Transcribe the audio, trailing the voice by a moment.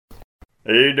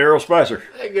Hey, Daryl Spicer.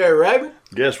 Hey, Gary Rayburn.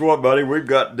 Guess what, buddy? We've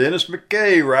got Dennis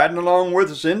McKay riding along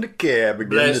with us in the cab again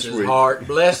Bless this his week. heart.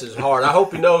 Bless his heart. I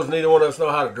hope he knows neither one of us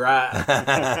know how to drive.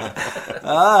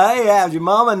 Hey, how's your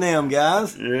mama and them,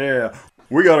 guys? Yeah.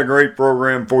 We got a great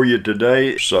program for you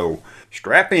today, so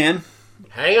strap in.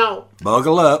 Hang on.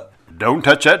 Buckle up. Don't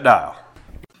touch that dial.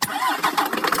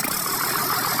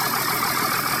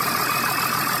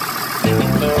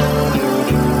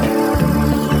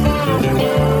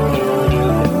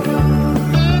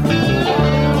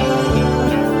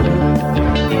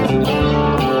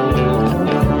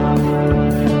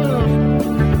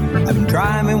 I'm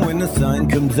driving when the sun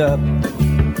comes up.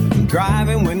 I'm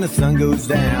driving when the sun goes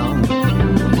down.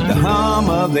 The hum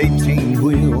of 18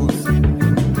 wheels.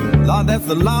 Lord, that's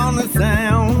the longest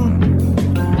sound.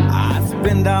 I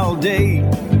spend all day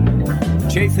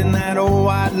chasing that old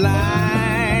white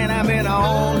line. I've been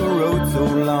on the road so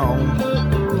long,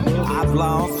 I've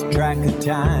lost track of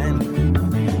time.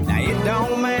 Now it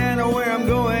don't matter where I'm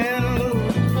going,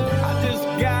 I just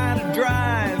gotta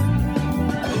drive.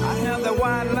 I have that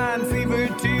white line fever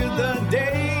till the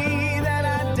day that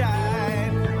I die.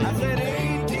 I said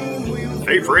 18 wheels.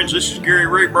 Hey, friends, this is Gary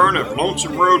Rayburn of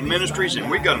Lonesome Road Ministries,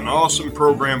 and we got an awesome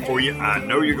program for you. I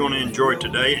know you're going to enjoy it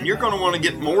today, and you're going to want to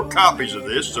get more copies of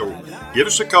this, so give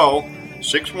us a call,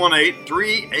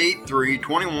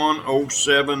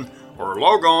 618-383-2107, or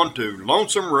log on to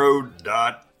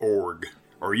lonesomeroad.org.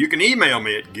 Or you can email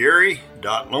me at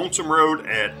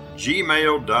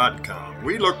gary.lonesomeroad@gmail.com.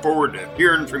 We look forward to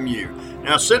hearing from you.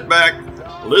 Now sit back,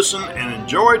 listen, and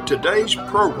enjoy today's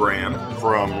program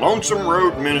from Lonesome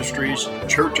Road Ministries,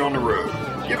 Church on the Road.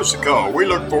 Give us a call. We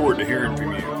look forward to hearing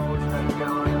from you.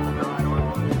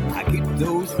 I keep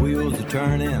those wheels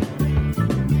a-turning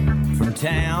from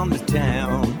town to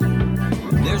town.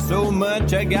 There's so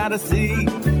much I gotta see.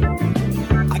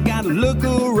 I gotta look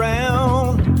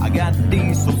around. I got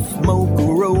diesel smoke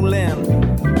rolling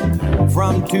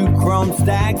from 2 chrome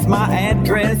stacks. My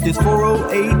address is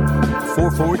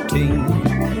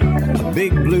 408-414, a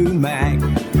big blue Mac.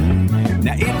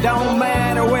 Now it don't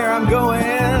matter where I'm going,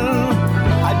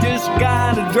 I just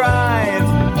gotta drive.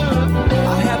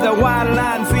 I have that white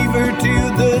line fever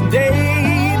till the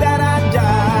day that I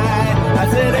die. I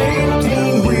said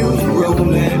 18 wheels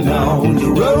rolling on the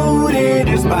road, it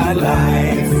is my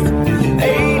life.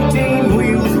 18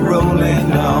 wheels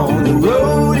rolling on the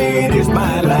road, it is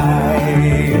my life.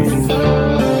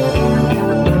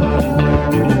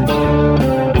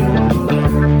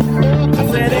 I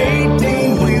said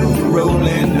 18 wheels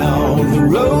rolling on the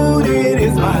road, it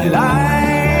is my life.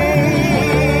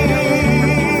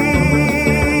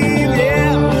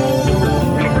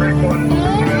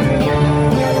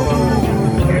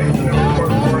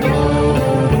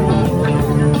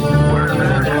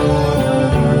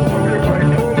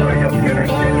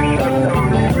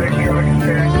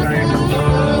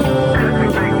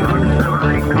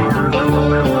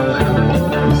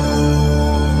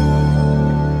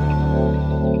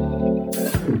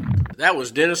 That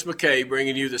was Dennis McKay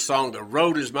bringing you the song The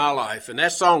Road Is My Life. And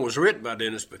that song was written by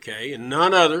Dennis McKay and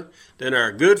none other than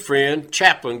our good friend,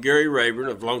 Chaplain Gary Rayburn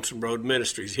of Lonesome Road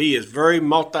Ministries. He is very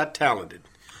multi-talented,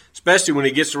 especially when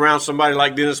he gets around somebody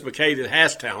like Dennis McKay that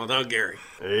has talent, huh, Gary?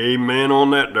 Amen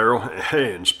on that, Daryl.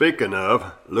 Hey, and speaking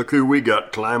of, look who we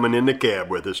got climbing in the cab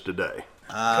with us today.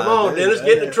 Come on, Dennis,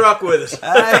 get in the truck with us.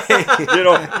 Hey,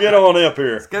 Get on up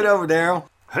here. scoot over, Daryl.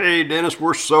 Hey, Dennis,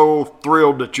 we're so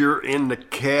thrilled that you're in the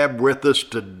cab with us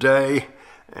today,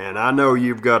 and I know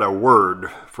you've got a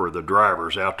word for the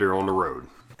drivers out there on the road.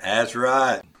 That's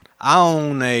right. I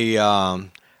own a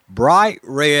bright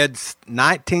red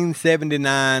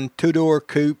 1979 two-door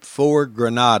coupe Ford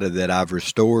Granada that I've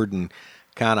restored and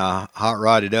kind of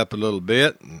hot-rodded up a little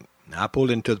bit. And I pulled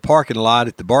into the parking lot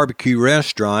at the barbecue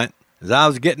restaurant. As I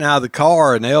was getting out of the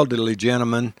car, an elderly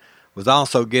gentleman was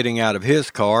also getting out of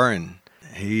his car, and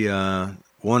he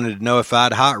wanted to know if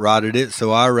I'd hot-rodded it,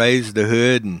 so I raised the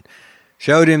hood and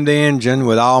showed him the engine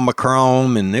with all my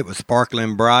chrome, and it was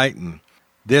sparkling bright. And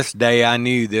this day I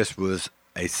knew this was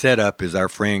a setup, as our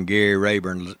friend Gary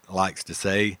Rayburn likes to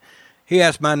say. He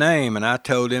asked my name, and I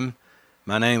told him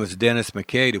my name was Dennis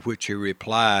McKay, to which he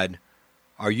replied,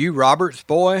 "Are you Robert's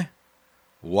boy?"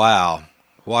 Wow,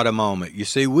 what a moment. You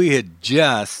see, we had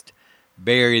just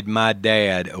buried my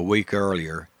dad a week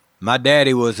earlier. My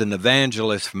daddy was an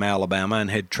evangelist from Alabama and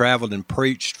had traveled and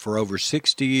preached for over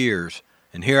 60 years.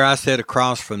 And here I sat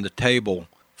across from the table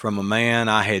from a man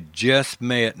I had just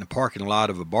met in the parking lot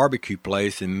of a barbecue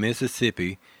place in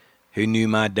Mississippi who knew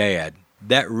my dad.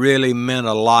 That really meant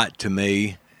a lot to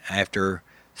me after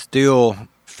still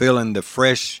feeling the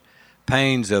fresh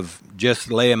pains of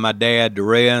just laying my dad to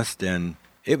rest, and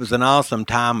it was an awesome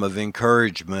time of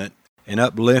encouragement and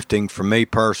uplifting for me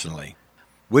personally.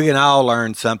 We can all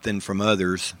learn something from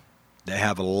others that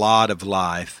have a lot of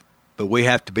life, but we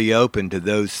have to be open to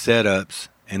those setups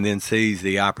and then seize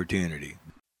the opportunity.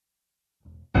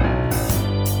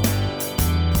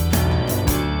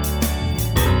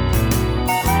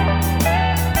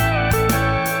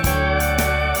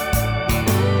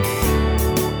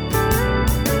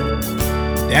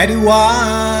 Daddy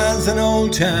was an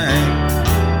old-time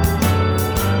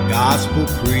gospel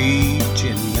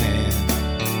preaching man.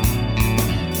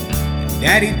 And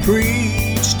Daddy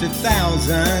preached to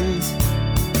thousands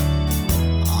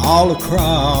all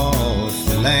across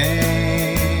the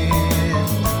land.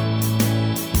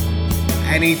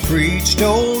 And he preached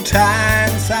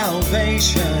old-time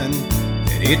salvation,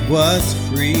 that it was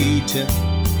free to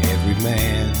every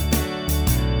man.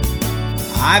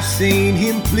 I've seen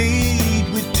him plead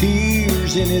with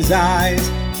tears in his eyes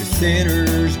to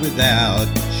sinners without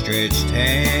stretched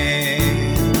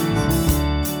hands.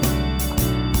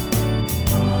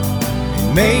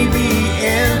 And maybe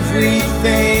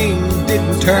everything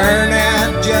didn't turn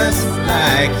out just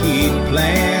like he'd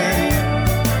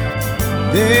planned.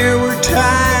 There were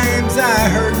times I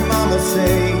heard Mama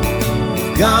say,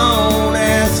 "We've gone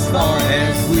as far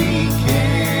as we can."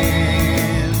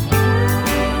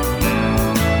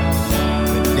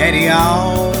 Daddy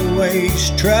always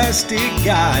trusted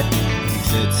God. He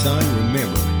said, "Son,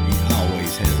 remember, He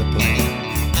always has a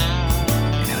plan."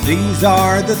 Now these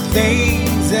are the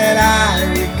things that I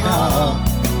recall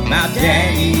about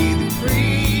Daddy the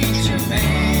preacher man.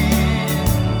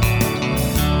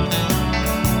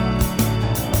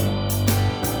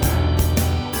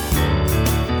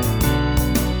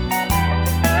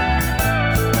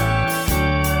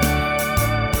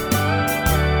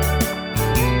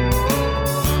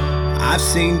 I've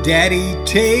seen Daddy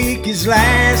take his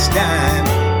last dime,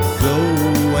 go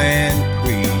and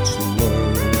preach the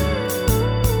word.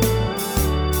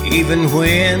 Even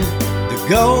when the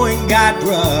going got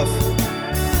rough,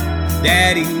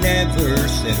 Daddy never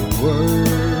said a word.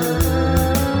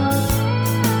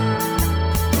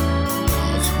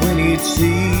 'Cause when he'd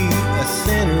see a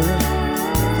sinner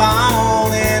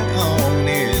falling on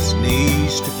his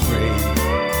knees to pray,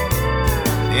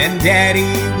 and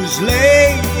Daddy was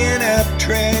laying up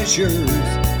treasures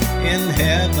in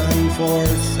heaven for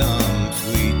some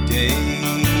sweet day.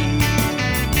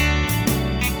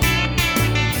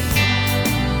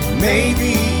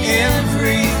 Maybe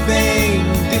everything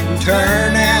didn't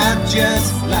turn out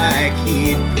just like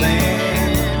he'd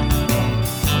planned.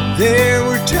 There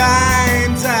were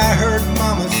times I heard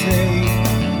Mama say,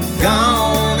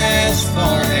 "Gone as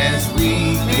far as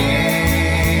we can."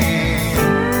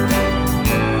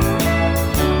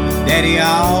 Daddy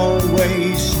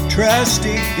always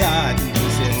trusted God. He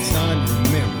said, "Son,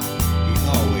 remember, He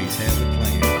always has a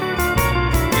plan."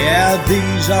 Yeah,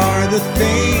 these are the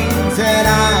things that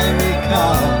I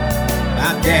recall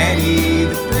about Daddy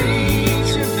the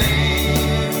preacher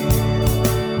man.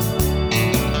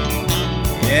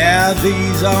 Yeah,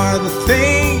 these are the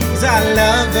things I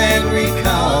love and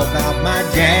recall about my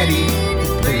Daddy the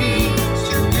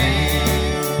preacher man.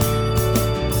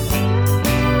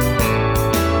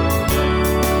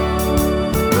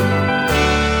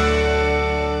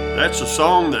 That's a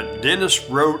song that Dennis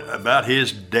wrote about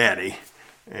his daddy,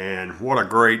 and what a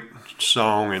great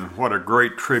song and what a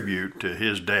great tribute to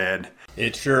his dad.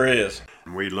 It sure is.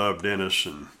 We love Dennis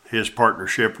and his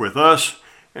partnership with us,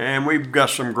 and we've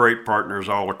got some great partners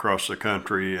all across the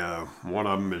country. One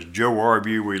of them is Joe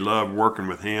Arview. We love working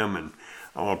with him, and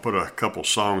I want to put a couple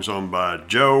songs on by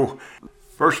Joe.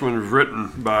 First one was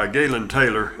written by Galen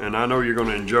Taylor, and I know you're going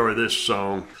to enjoy this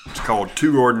song. It's called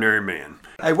Two Ordinary Men.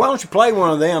 Hey, why don't you play one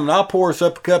of them, and I'll pour us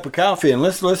up a cup of coffee, and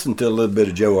let's listen to a little bit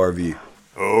of Joe Arview.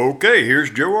 Okay,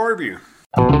 here's Joe Arview.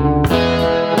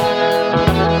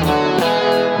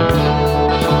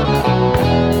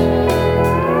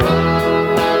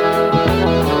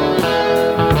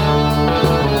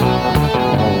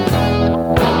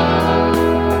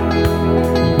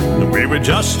 We were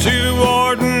just two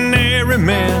ordinary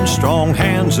men, strong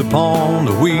hands upon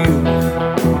the wheel.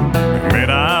 We made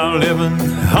our living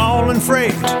hauling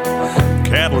freight,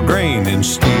 cattle, grain, and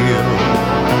steel.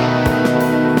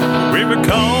 We were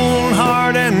cold,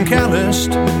 hard, and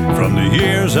calloused from the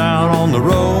years out on the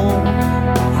road.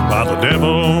 While the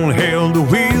devil held the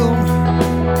wheel,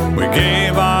 we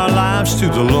gave our lives to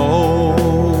the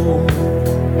Lord.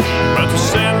 But the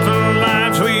sinful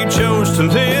lives we chose to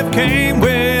live came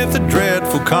with a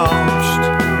dreadful cost.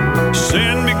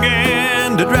 Sin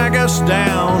began to drag us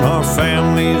down, our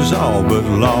family's all but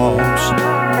lost.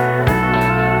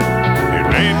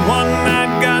 Late one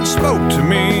night, God spoke to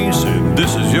me, said,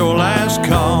 this is your last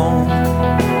call.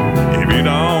 If you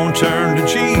don't turn to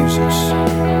Jesus,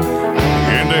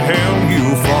 into hell you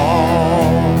fall.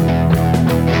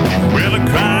 Well, I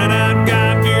cried out,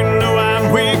 God, you know I'm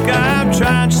weak. I've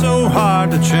tried so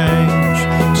hard to change.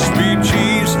 Sweet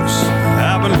Jesus,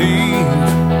 I believe,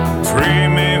 free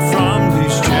me from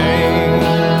these chains.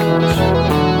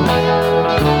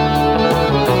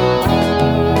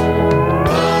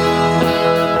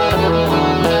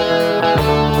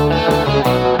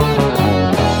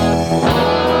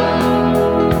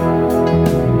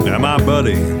 Now, my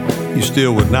buddy, you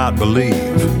still would not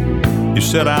believe. You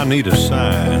said I need a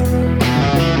sign.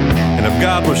 And if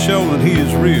God will show that he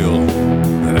is real,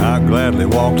 then I'll gladly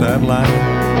walk that line.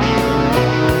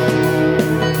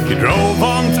 He drove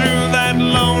on through that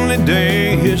lonely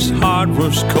day. His heart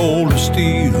was cold as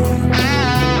steel.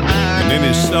 And then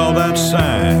he saw that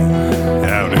sign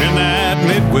out in that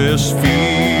Midwest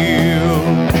field.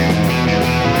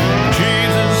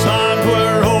 Jesus' arms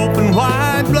were open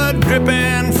wide, blood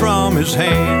dripping from his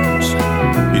hands.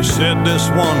 He said, this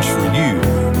one's for you.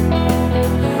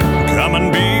 Come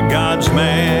and be God's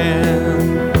man.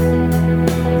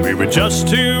 We were just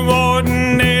two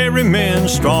ordinary men,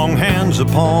 strong hands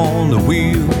upon the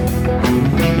wheel.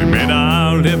 We made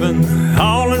our living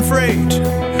hauling freight,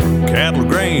 cattle,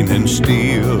 grain, and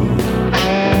steel.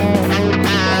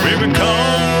 We were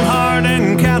cold, hard,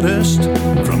 and calloused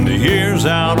from the years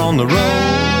out on the road.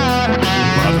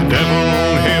 While the devil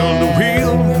held the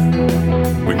wheel,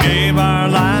 we gave our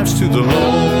lives to the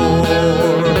Lord.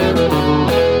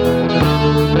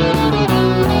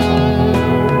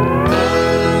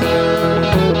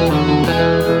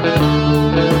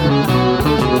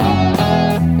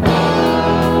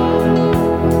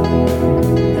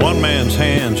 One man's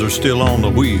hands are still on the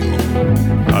wheel.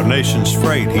 Our nation's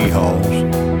freight he hauls.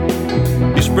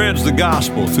 He spreads the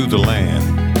gospel through the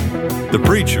land. The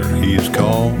preacher he is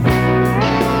called.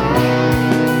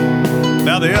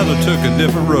 Now the other took a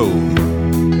different road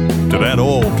to that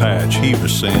oil patch he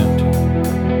was sent,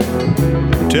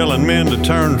 telling men to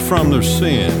turn from their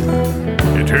sin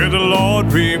and to the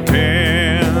Lord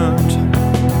repent.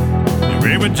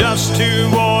 We were just two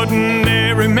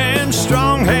ordinary men,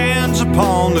 strong hands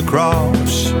upon the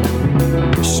cross,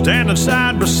 standing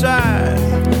side by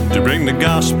side to bring the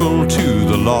gospel to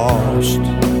the lost.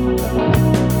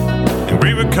 And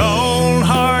we were cold,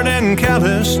 hard, and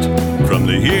calloused from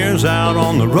the years out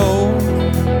on the road.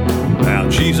 Now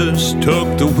Jesus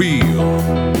took the wheel,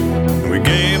 and we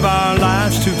gave our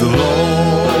lives to the Lord.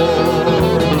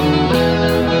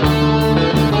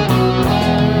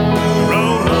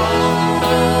 Roll on,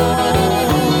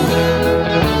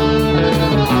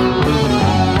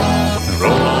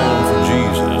 roll on for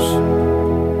Jesus.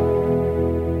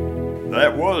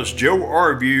 That was Joe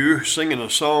Arview singing a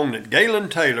song that Galen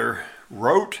Taylor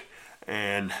wrote,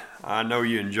 and I know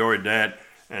you enjoyed that.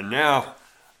 And now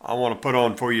I want to put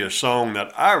on for you a song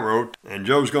that I wrote, and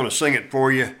Joe's going to sing it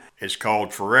for you. It's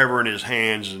called Forever in His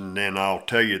Hands, and then I'll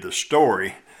tell you the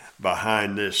story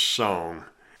behind this song.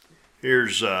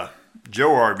 Here's Joe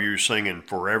Arview singing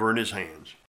Forever in His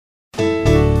Hands.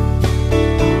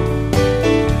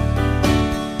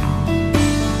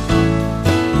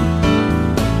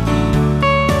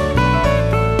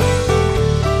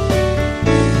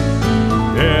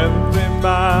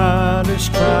 Everybody's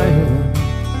trying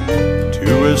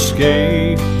to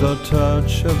escape the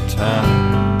touch of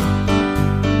time.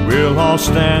 We'll all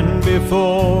stand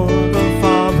before the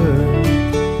Father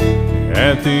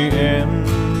at the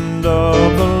end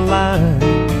of the line.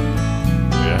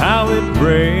 How it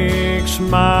breaks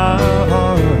my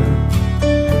heart.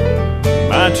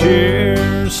 My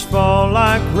tears fall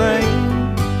like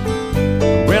rain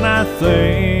when I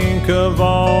think of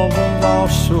all the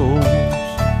lost souls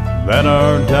that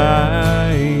are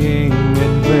dying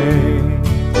in vain.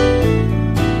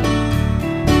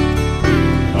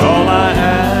 All I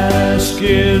ask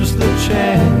is the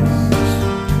chance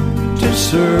to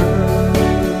serve.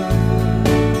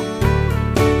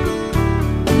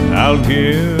 I'll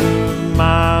give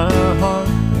my heart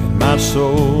and my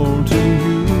soul to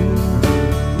you.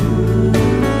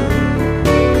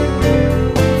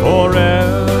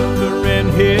 Forever in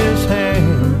His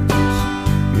hands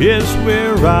is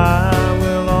where I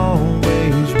will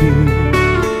always be,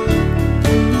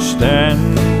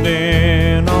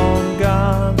 standing on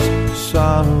God's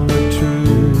solid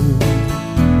truth.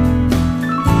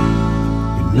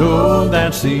 You know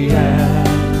that's the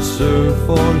answer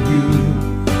for you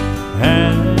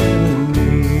and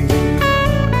me.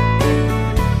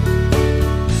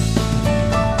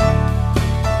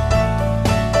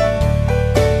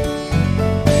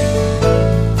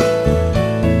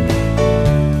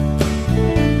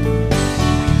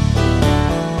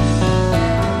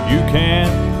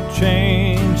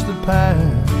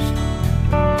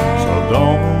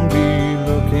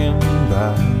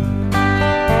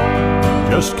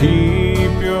 Just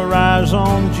keep your eyes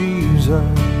on Jesus,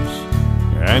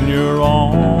 and you're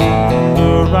on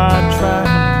the right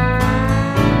track.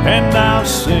 And I'll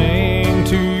sing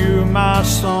to you my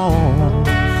songs.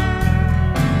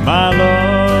 My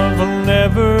love will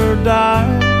never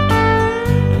die.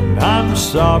 And I'm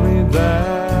sorry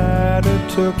that it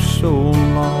took so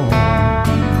long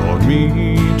for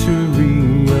me to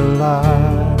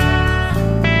realize.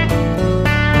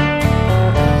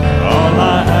 All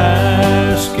I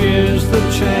ask is the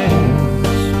chance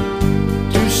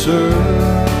to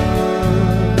serve.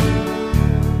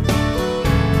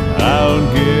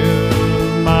 I'll give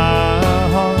my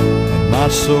heart and my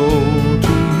soul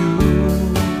to you.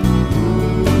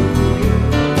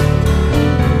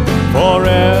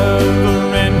 Forever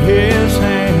in His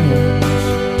hands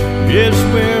is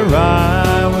where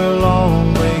I will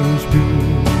always be.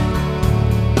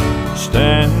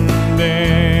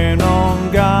 Standing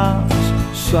on God's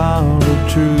solid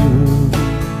truth.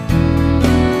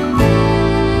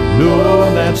 No,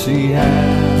 that's the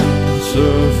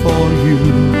answer for you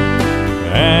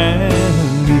and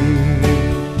me.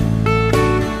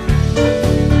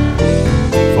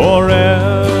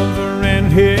 Forever in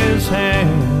His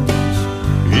hands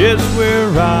is where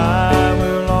I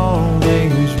will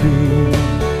always be.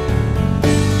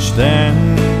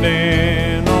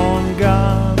 Standing on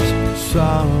God's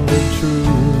solid truth.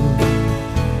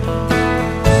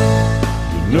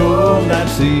 You know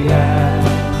that's the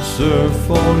answer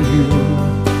for you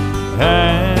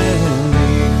and me.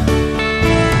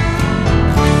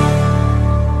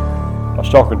 I was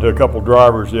talking to a couple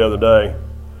drivers the other day,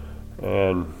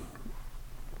 and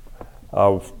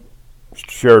I've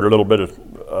shared a little bit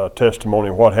of testimony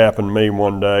of what happened to me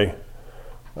one day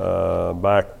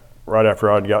back right after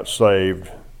I'd got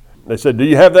saved. They said, "Do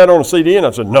you have that on a CD?" And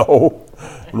I said, "No."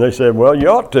 And they said, "Well, you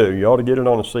ought to. You ought to get it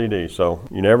on a CD." So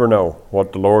you never know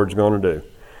what the Lord's going to do.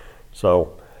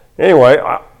 So anyway,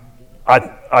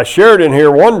 I shared in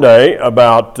here one day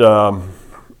about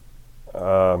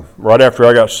right after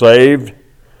I got saved,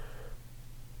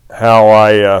 how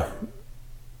I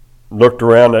looked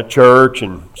around that church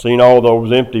and seen all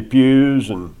those empty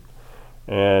pews and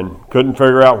couldn't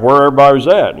figure out where everybody was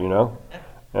at, you know.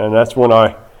 And that's when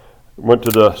I went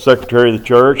to the secretary of the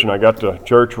church, and I got to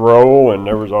church roll, and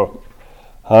there was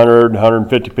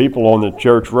 150 people on the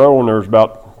church row, and there was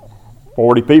about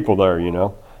 40 people there, you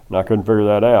know, and I couldn't figure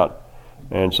that out.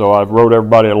 And so I wrote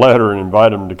everybody a letter and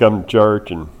invited them to come to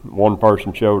church, and one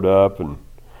person showed up, and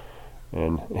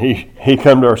he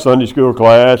come to our Sunday school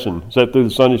class and sat through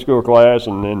the Sunday school class,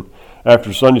 and then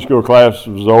after Sunday school class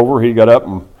was over, he got up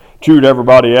and chewed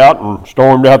everybody out and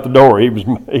stormed out the door.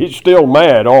 He's still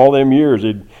mad. All them years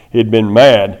he'd been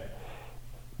mad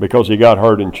because he got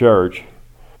hurt in church.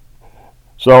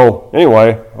 So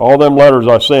anyway, all them letters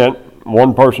I sent,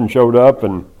 one person showed up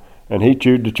and he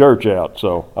chewed the church out.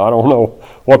 So I don't know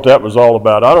what that was all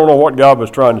about. I don't know what God was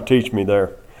trying to teach me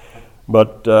there.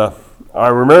 But I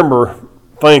remember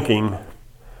thinking,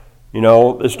 you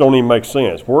know, this don't even make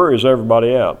sense. Where is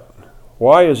everybody at?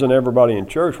 Why isn't everybody in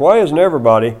church? Why isn't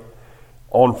everybody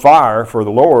on fire for the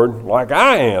Lord like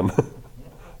I am?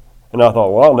 And I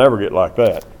thought, well, I'll never get like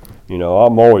that. You know,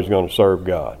 I'm always going to serve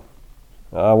God.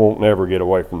 I won't never get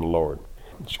away from the Lord.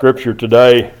 Scripture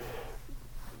today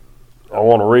I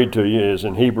want to read to you is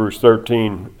in Hebrews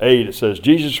 13:8. It says,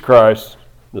 Jesus Christ,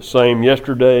 the same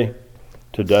yesterday,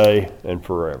 today, and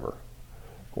forever.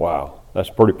 Wow, that's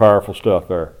pretty powerful stuff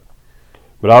there.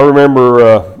 But I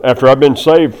remember after I'd been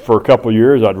saved for a couple of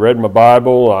years, I'd read my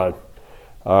Bible.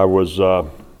 I was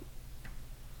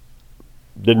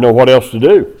didn't know what else to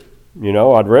do. You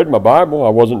know, I'd read my Bible. I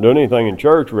wasn't doing anything in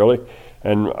church really.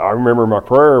 And I remember my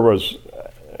prayer was,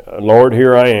 Lord,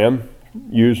 here I am.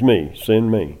 Use me.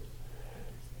 Send me.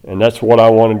 And that's what I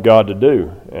wanted God to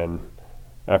do. And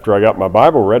after I got my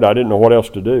Bible read, I didn't know what else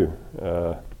to do.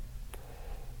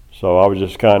 So I was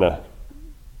just kind of,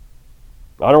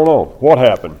 I don't know what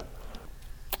happened.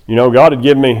 You know, God had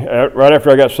given me, right after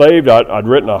I got saved, I'd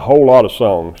written a whole lot of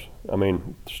songs. I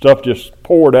mean, stuff just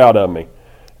poured out of me.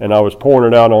 And I was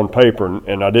pouring it out on paper,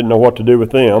 and I didn't know what to do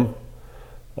with them.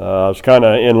 I was kind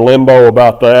of in limbo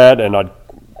about that, and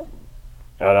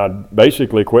I'd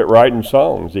basically quit writing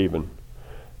songs even.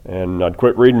 And I'd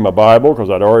quit reading my Bible because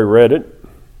I'd already read it.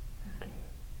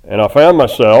 And I found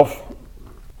myself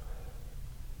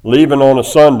leaving on a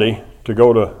Sunday to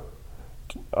go to,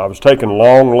 I was taking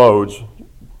long loads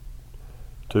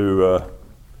to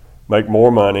make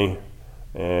more money,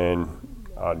 and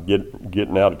I'd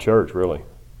getting out of church really.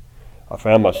 I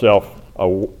found myself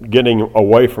getting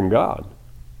away from God.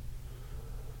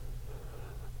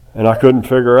 And I couldn't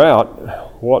figure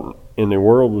out what in the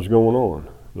world was going on,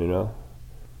 you know.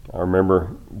 I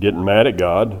remember getting mad at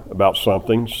God about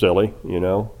something silly, you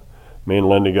know. Me and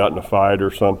Linda got in a fight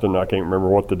or something. I can't remember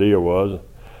what the deal was.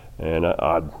 And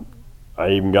I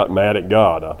even got mad at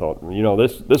God. I thought, you know,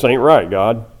 this ain't right,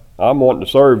 God. I'm wanting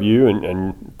to serve you,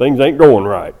 and things ain't going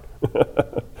right.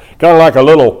 Kind of like a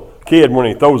little kid when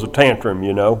he throws a tantrum,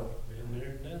 you know.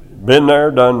 Been there,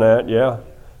 done that, yeah.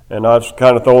 And I was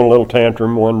kind of throwing a little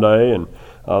tantrum one day, and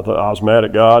I thought I was mad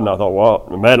at God, and I thought, well,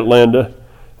 I'm mad at Linda,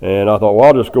 and I thought, well,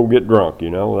 I'll just go get drunk,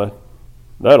 you know.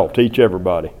 That'll teach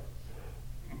everybody.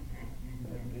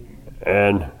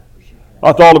 And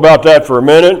I thought about that for a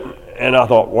minute, and I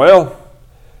thought, well,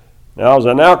 now I was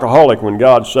an alcoholic when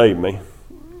God saved me,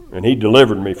 and He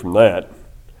delivered me from that.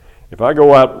 If I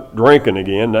go out drinking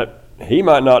again, He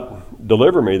might not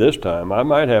deliver me this time. I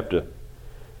might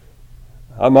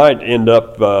end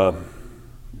up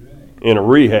in a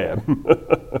rehab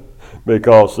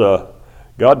because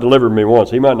God delivered me once.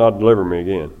 He might not deliver me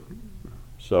again.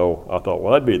 So I thought,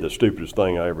 well, that'd be the stupidest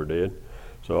thing I ever did.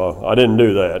 So I didn't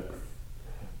do that.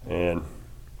 And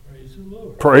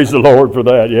praise the Lord for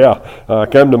that, yeah. I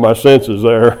come to my senses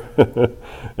there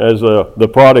as the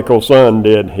prodigal son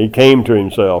did. He came to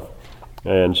himself.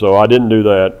 And so I didn't do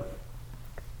that.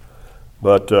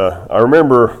 But I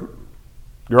remember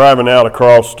driving out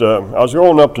across, I was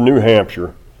going up to New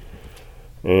Hampshire,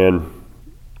 and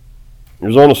it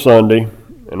was on a Sunday,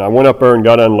 and I went up there and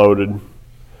got unloaded,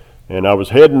 and I was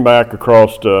heading back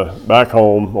across back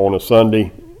home on a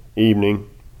Sunday evening,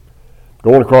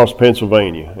 going across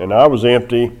Pennsylvania, and I was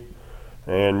empty,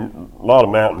 and a lot of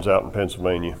mountains out in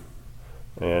Pennsylvania,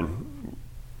 and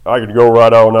I could go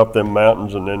right on up them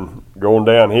mountains, and then going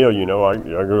downhill, you know, I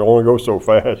could only go so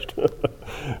fast,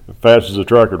 as fast as a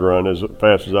truck could run, as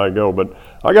fast as I go. But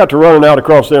I got to running out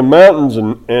across them mountains,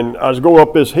 and I was going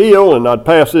up this hill, and I'd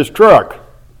pass this truck.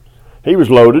 He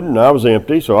was loaded, and I was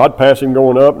empty, so I'd pass him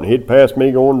going up, and he'd pass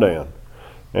me going down.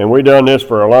 And we done this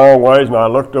for a long ways, and I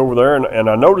looked over there, and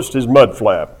I noticed his mud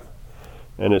flap,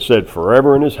 and it said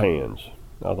 "Forever in His Hands."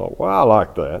 I thought, wow, I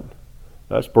like that.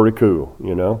 That's pretty cool,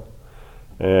 you know.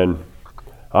 And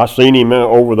I seen him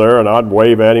over there, and I'd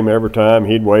wave at him every time.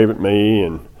 He'd wave at me,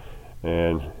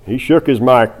 and he shook his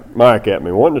mic at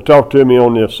me, wanting to talk to me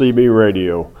on the CB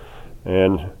radio.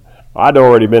 And I'd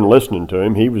already been listening to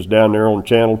him. He was down there on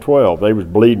Channel 12. They was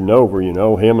bleeding over, you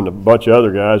know. Him and a bunch of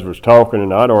other guys was talking,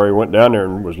 and I'd already went down there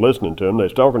and was listening to him. They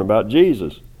was talking about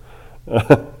Jesus.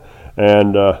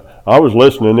 And I was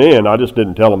listening in. I just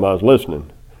didn't tell him I was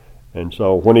listening. And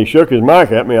so when he shook his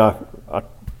mic at me, I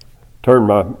turned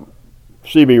my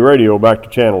CB radio back to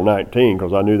Channel 19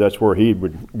 because I knew that's where he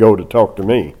would go to talk to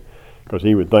me because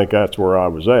he would think that's where I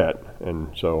was at. And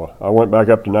so I went back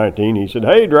up to 19. He said,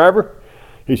 "Hey, driver,"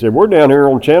 he said, "we're down here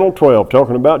on Channel 12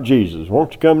 talking about Jesus.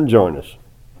 Won't you come and join us?"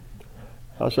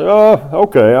 I said, "Oh,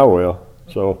 okay, I will."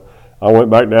 So I went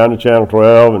back down to Channel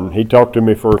 12, and he talked to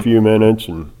me for a few minutes,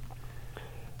 and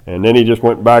then he just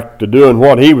went back to doing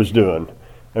what he was doing.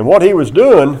 And what he was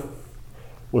doing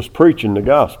was preaching the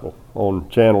gospel on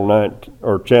Channel 9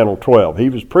 or Channel 12. He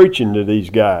was preaching to these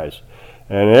guys,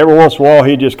 and every once in a while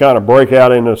he'd just kind of break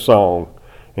out in a song,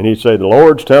 and he'd say, "The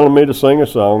Lord's telling me to sing a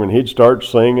song," and he'd start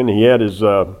singing. He had his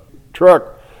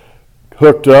truck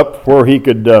hooked up where he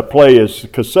could play his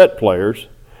cassette players,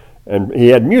 and he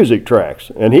had music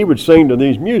tracks, and he would sing to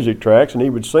these music tracks, and he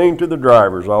would sing to the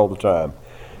drivers all the time.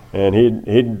 And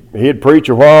he'd preach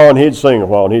a while, and he'd sing a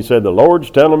while, and he said, "The Lord's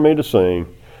telling me to sing."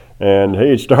 And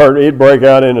he'd break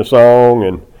out in a song,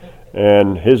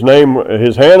 and his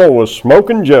handle was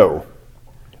Smokin Joe.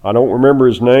 I don't remember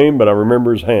his name, but I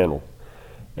remember his handle.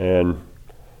 And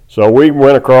so we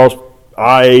went across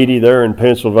I-80 there in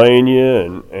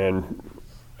Pennsylvania, and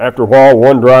after a while,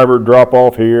 one driver would drop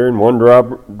off here, and one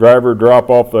driver would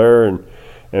drop off there, and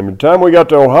by the time we got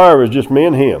to Ohio, it was just me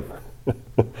and him.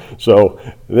 So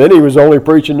then he was only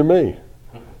preaching to me.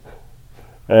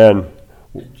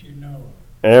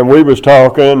 And we was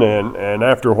talking, and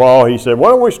after a while he said, "Why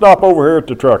don't we stop over here at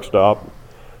the truck stop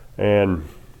and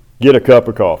get a cup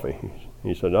of coffee?"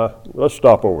 He said, "Let's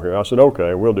stop over here." I said,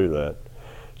 "Okay, we'll do that."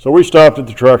 So we stopped at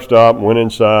the truck stop and went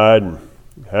inside and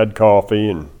had coffee,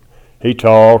 and he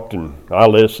talked, and I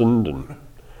listened, and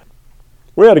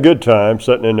we had a good time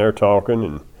sitting in there talking.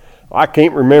 And I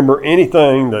can't remember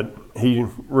anything that he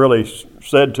really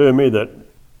said to me that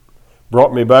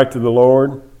brought me back to the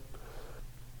Lord.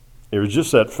 It was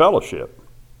just that fellowship.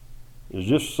 It was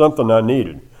just something I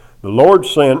needed. The Lord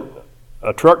sent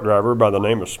a truck driver by the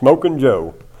name of Smokin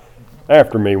Joe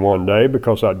after me one day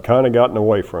because I'd kind of gotten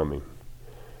away from him.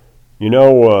 You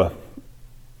know,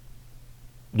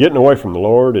 getting away from the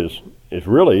Lord is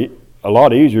really a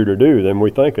lot easier to do than we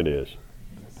think it is.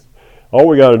 All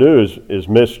we got to do is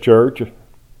miss church,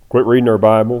 quit reading our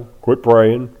Bible, quit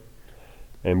praying,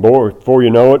 and boy, before you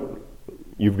know it,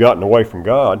 you've gotten away from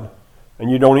God,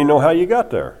 and you don't even know how you got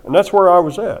there. And that's where I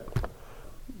was at.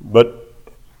 But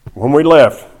when we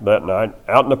left that night,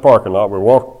 out in the parking lot, we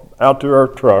walked out to our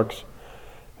trucks,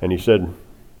 and he said,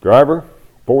 "Driver,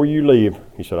 before you leave,"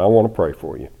 he said, "I want to pray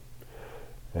for you."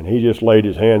 And he just laid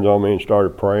his hands on me and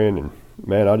started praying, and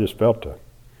man, I just felt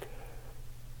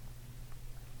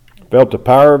the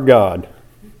power of God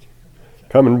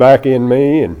coming back in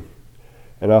me, and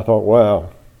I thought, wow,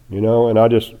 and I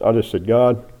just said,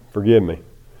 "God, forgive me.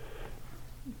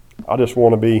 I just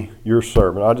want to be your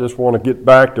servant. I just want to get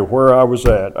back to where I was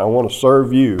at. I want to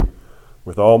serve you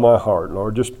with all my heart,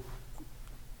 Lord. Just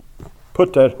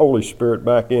put that Holy Spirit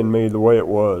back in me the way it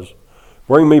was.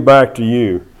 Bring me back to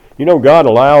you." God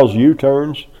allows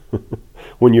U-turns.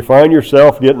 When you find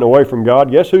yourself getting away from God,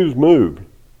 guess who's moved?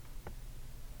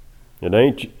 It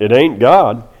ain't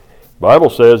God. The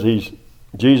Bible says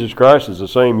Jesus Christ is the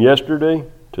same yesterday,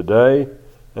 today,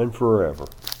 and forever.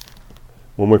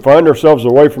 When we find ourselves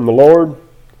away from the Lord,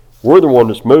 we're the one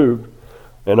that's moved,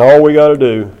 and all we got to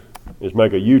do is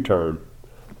make a U-turn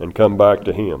and come back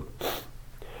to Him.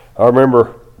 I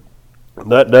remember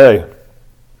that day,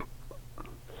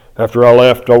 after I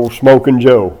left old Smokin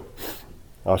Joe,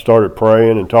 I started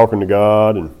praying and talking to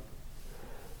God,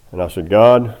 and I said,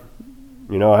 "God,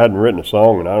 I hadn't written a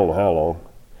song in I don't know how long.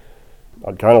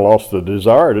 I'd kind of lost the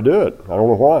desire to do it. I don't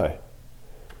know why.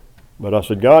 But I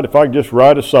said, God, if I could just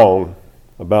write a song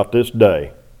about this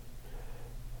day,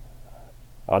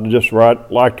 I'd just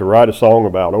like to write a song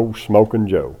about old Smokin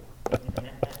Joe."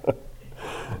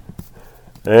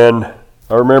 And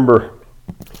I remember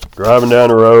driving down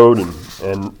the road,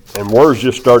 and words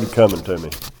just started coming to me.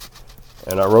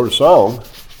 And I wrote a song,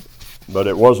 but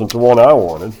it wasn't the one I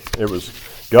wanted. It was,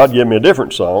 God gave me a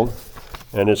different song,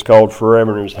 and it's called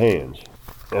 "Forever in His Hands."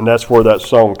 And that's where that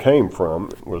song came from,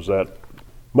 was that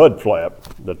mud flap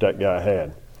that guy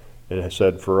had. It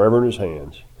said, "Forever in His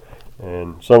Hands."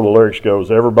 And some of the lyrics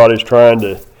goes, "Everybody's trying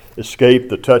to escape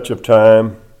the touch of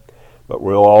time, but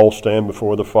we'll all stand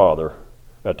before the Father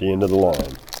at the end of the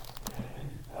line.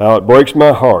 How it breaks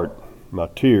my heart, my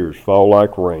tears fall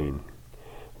like rain,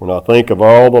 when I think of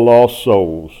all the lost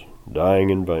souls dying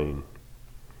in vain.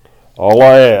 All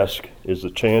I ask is the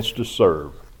chance to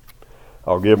serve.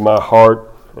 I'll give my heart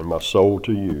and my soul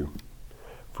to you.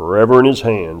 Forever in His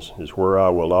hands is where I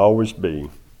will always be,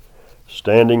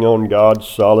 standing on God's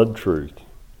solid truth.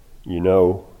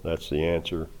 That's the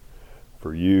answer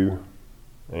for you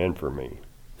and for me."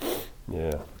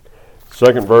 Yeah.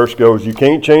 Second verse goes, "You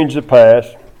can't change the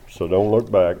past, so don't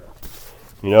look back."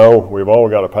 We've all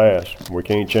got a past. We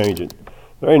can't change it.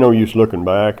 There ain't no use looking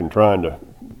back and trying to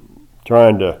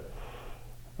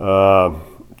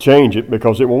change it,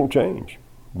 because it won't change.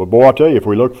 But boy, I tell you, if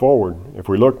we look forward, if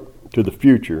we look to the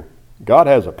future, God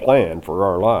has a plan for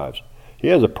our lives. He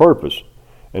has a purpose,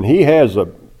 and He has a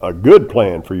good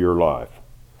plan for your life.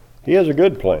 He has a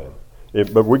good plan.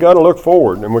 But we got to look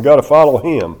forward, and we got to follow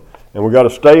Him, and we got to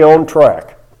stay on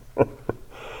track.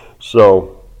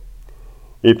 So,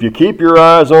 if you keep your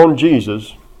eyes on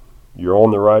Jesus, you're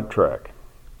on the right track.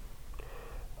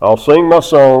 I'll sing my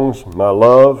songs, my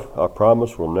love, I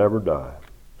promise, will never die.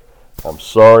 I'm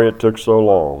sorry it took so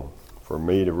long for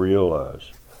me to realize.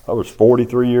 I was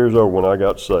 43 years old when I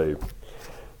got saved.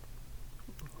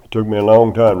 It took me a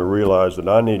long time to realize that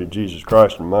I needed Jesus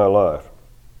Christ in my life.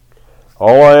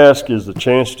 All I ask is the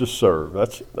chance to serve.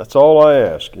 That's all I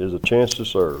ask, is a chance to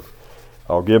serve.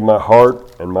 I'll give my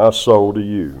heart and my soul to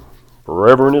you.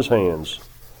 Forever in His hands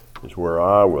is where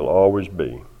I will always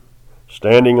be.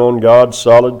 Standing on God's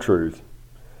solid truth,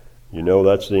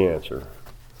 that's the answer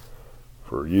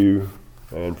for you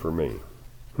and for me.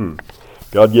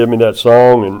 God gave me that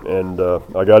song, and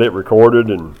I got it recorded,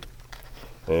 and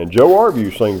Joe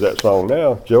Arview sings that song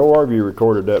now. Joe Arview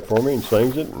recorded that for me and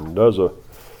sings it and does a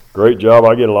great job.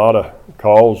 I get a lot of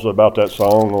calls about that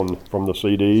song from the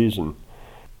CDs,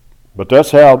 but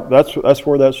that's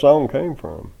where that song came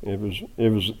from. It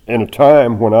was in a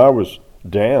time when I was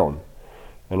down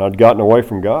and I'd gotten away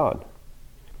from God.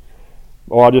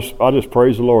 Oh, I just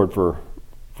praise the Lord for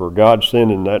God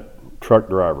sending that truck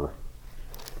driver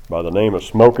by the name of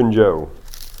Smokin Joe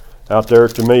out there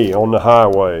to me on the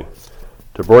highway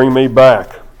to bring me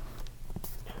back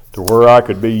to where I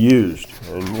could be used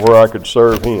and where I could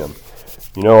serve Him.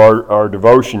 Our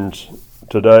devotions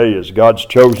today is God's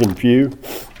chosen few.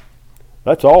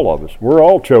 That's all of us. We're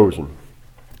all chosen.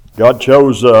 God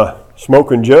chose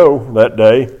Smokin Joe that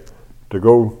day to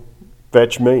go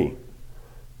fetch me.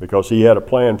 because he had a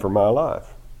plan for my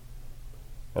life.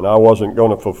 And I wasn't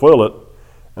going to fulfill it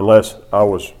unless I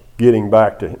came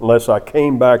back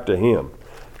to him,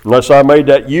 unless I made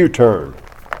that U-turn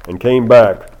and came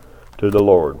back to the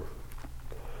Lord.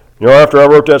 You know, after I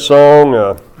wrote that song,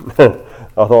 I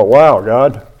thought, wow,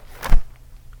 God,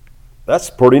 that's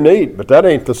pretty neat, but that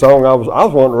ain't the song I was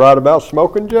wanting to write about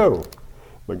Smokin Joe.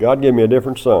 But God gave me a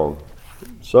different song.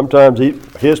 Sometimes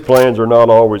his plans are not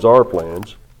always our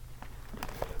plans.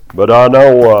 But I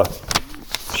know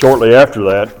shortly after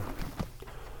that,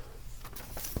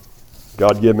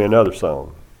 God gave me another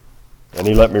song. And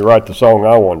he let me write the song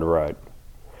I wanted to write.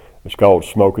 It's called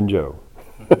Smokin Joe.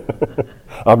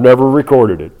 I've never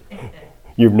recorded it.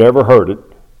 You've never heard it.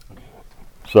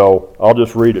 So I'll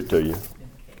just read it to you.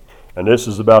 And this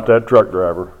is about that truck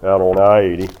driver out on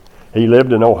I-80. He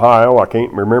lived in Ohio. I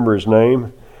can't remember his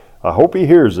name. I hope he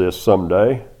hears this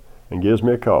someday and gives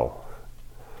me a call.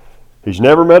 He's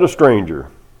never met a stranger,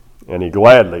 and he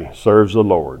gladly serves the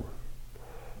Lord.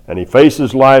 And he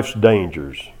faces life's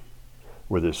dangers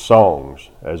with his songs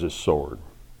as his sword.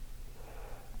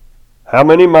 How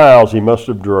many miles he must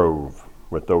have drove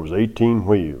with those 18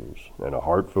 wheels and a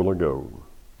heart full of gold.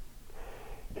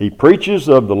 He preaches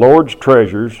of the Lord's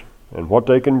treasures and what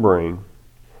they can bring,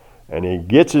 and he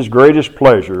gets his greatest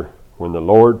pleasure when the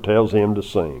Lord tells him to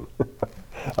sing.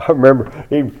 I remember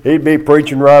he'd be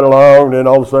preaching right along, and then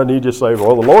all of a sudden he'd just say,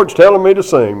 well, the Lord's telling me to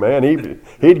sing, man.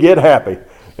 He'd get happy.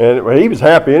 And he was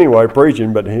happy anyway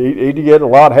preaching, but he'd get a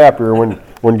lot happier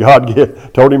when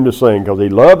God told him to sing, because he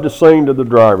loved to sing to the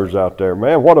drivers out there.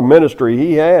 Man, what a ministry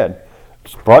he had.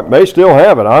 May still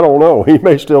have it, I don't know. He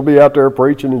may still be out there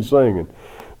preaching and singing.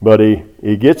 But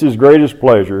he gets his greatest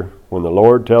pleasure when the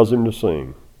Lord tells him to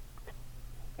sing.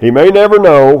 He may never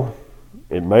know,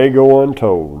 it may go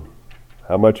untold,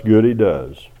 how much good he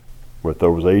does with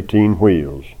those 18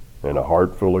 wheels and a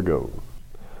heart full of gold.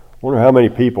 I wonder how many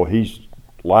people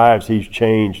lives he's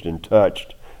changed and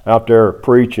touched out there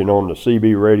preaching on the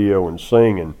CB radio and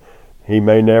singing. He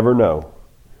may never know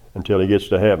until he gets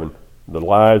to heaven the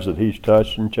lives that he's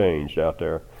touched and changed out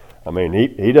there. I mean,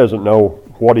 he doesn't know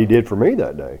what he did for me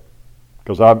that day,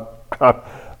 because I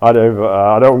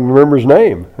don't remember his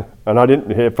name, and I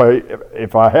didn't.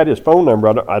 If I had his phone number,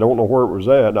 I don't know where it was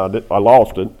at. I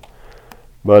lost it,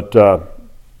 but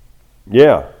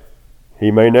yeah,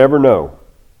 he may never know.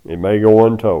 It may go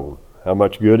untold how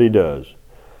much good he does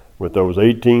with those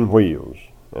 18 wheels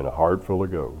and a heart full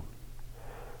of gold.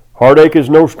 Heartache is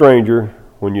no stranger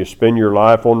when you spend your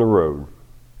life on the road.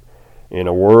 In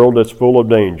a world that's full of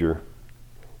danger,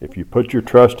 if you put your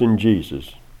trust in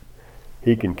Jesus,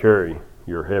 he can carry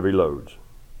your heavy loads.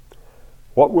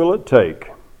 What will it take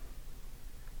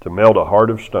to melt a heart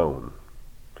of stone?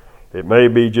 It may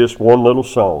be just one little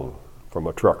song from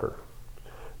a trucker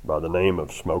by the name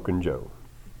of Smokin Joe.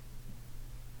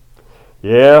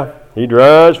 Yeah, he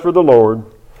drives for the Lord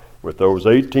with those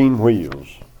 18 wheels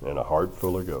and a heart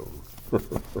full of gold.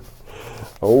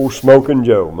 Old Smokin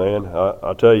Joe, man,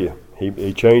 I tell you,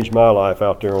 he changed my life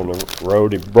out there on the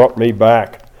road. He brought me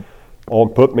back,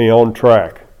 put me on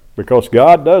track, because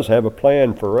God does have a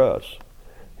plan for us.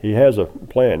 He has a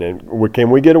plan, and can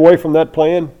we get away from that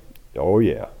plan? Oh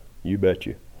yeah, you bet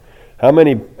you. How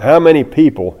many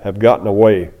people have gotten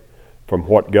away from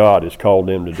what God has called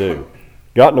them to do?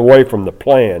 Gotten away from the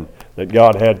plan that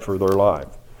God had for their life.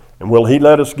 And will he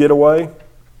let us get away?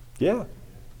 Yeah.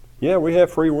 Yeah, we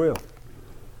have free will.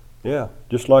 Yeah,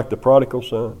 just like the prodigal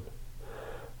son.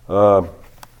 I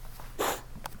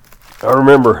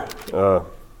remember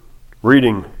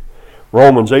reading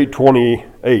Romans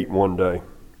 8:28 one day.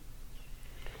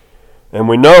 And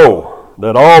we know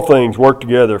that all things work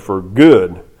together for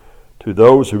good to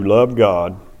those who love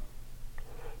God,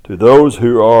 to those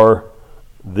who are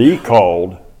the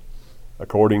called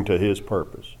according to his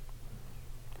purpose.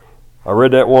 I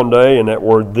read that one day, and that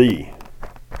word "the"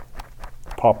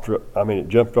 it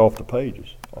jumped off the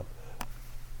pages.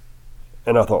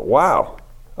 And I thought, wow,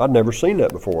 I'd never seen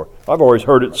that before. I've always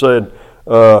heard it said,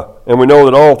 and we know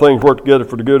that all things work together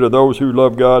for the good of those who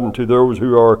love God and to those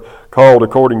who are called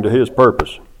according to his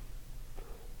purpose.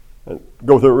 And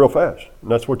go through it real fast, and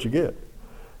that's what you get.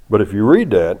 But if you read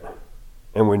that,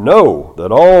 and we know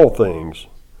that all things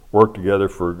work together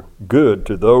for good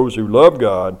to those who love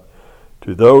God,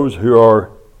 to those who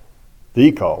are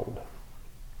the called.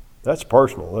 That's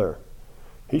personal there.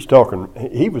 He's talking,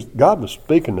 God was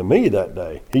speaking to me that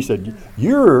day. He said,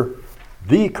 you're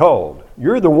the called.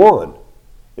 You're the one.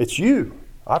 It's you.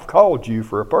 I've called you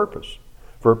for a purpose,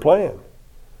 for a plan.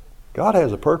 God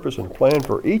has a purpose and a plan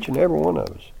for each and every one of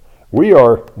us. We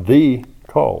are the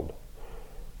called.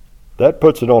 That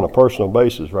puts it on a personal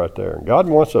basis right there. God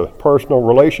wants a personal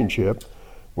relationship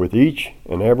with each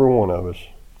and every one of us,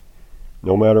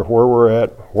 no matter where we're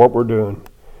at, what we're doing.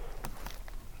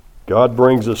 God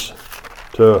brings us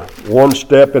to one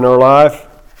step in our life,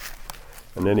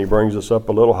 and then he brings us up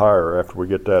a little higher after we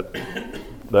get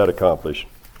that accomplished.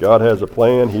 God has a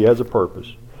plan. He has a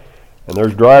purpose. And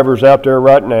there's drivers out there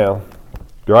right now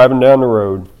driving down the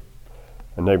road,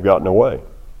 and they've gotten away.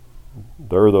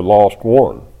 They're the lost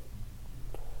one.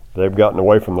 They've gotten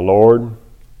away from the Lord.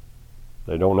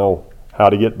 They don't know how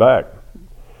to get back.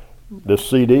 This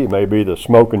CD may be the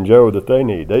Smokin Joe that they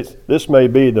need. This may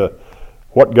be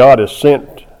what God has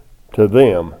sent to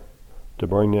them to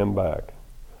bring them back.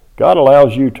 God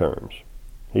allows U-turns.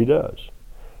 He does.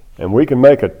 And we can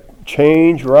make a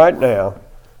change right now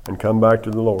and come back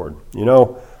to the Lord. You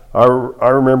know, I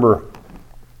remember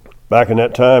back in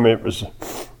that time, it was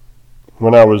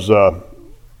when I was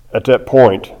at that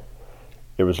point,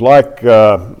 it was like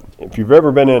if you've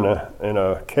ever been in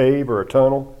a cave or a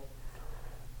tunnel,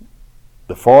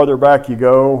 the farther back you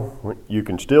go, you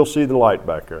can still see the light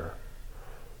back there,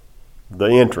 the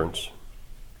entrance.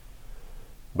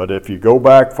 But if you go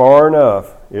back far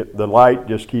enough, the light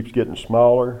just keeps getting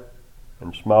smaller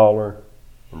and smaller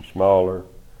and smaller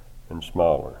and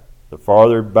smaller. The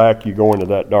farther back you go into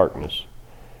that darkness,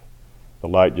 the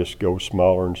light just goes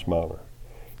smaller and smaller.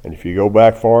 And if you go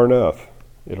back far enough,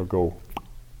 it'll go,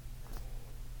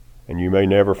 and you may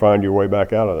never find your way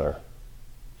back out of there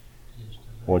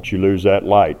once you lose that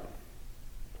light.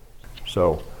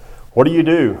 So, what do you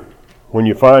do when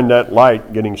you find that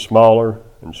light getting smaller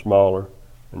and smaller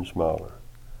and smaller?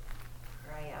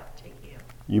 Cry out to him.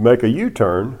 You make a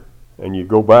U-turn and you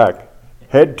go back,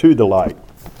 head to the light.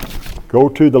 Go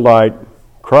to the light,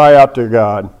 cry out to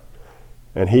God,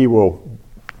 and he will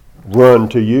run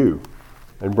to you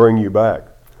and bring you back.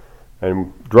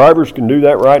 And drivers can do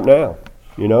that right now,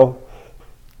 you know.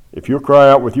 If you'll cry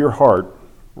out with your heart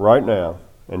right now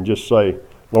and just say,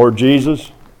 Lord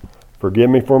Jesus, forgive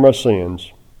me for my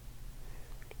sins.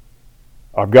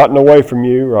 I've gotten away from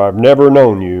you, or I've never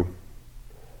known you,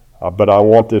 but I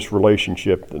want this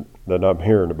relationship that I'm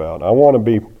hearing about. I want to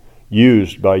be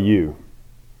used by you.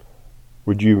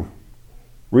 Would you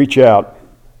reach out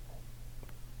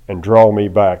and draw me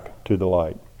back to the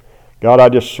light? God, I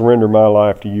just surrender my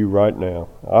life to you right now.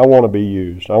 I want to be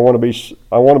used. I want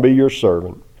to be your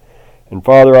servant. And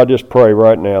Father, I just pray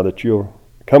right now that you'll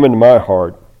come into my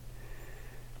heart,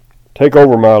 take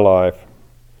over my life,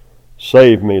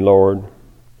 save me, Lord.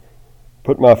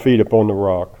 Put my feet upon the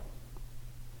rock.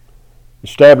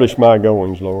 Establish my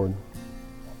goings, Lord.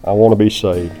 I want to be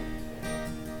saved.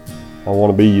 I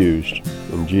want to be used.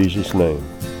 In Jesus' name,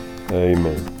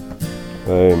 amen.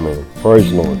 Amen.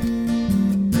 Praise the Lord.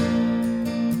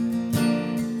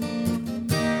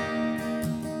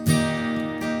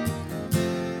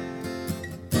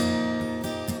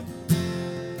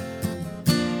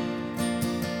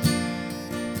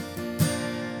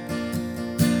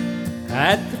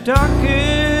 At the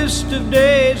darkest of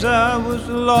days I was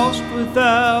lost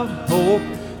without hope,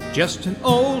 just an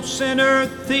old sinner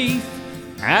thief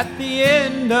at the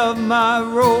end of my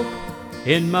rope.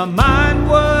 In my mind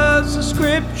was a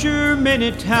scripture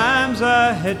many times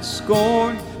I had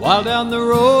scorned, while down the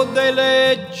road they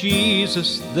led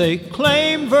Jesus, they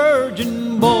claimed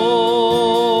virgin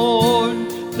born.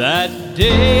 That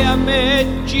day I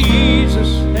met Jesus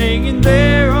hanging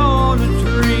there on a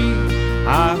tree.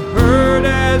 I heard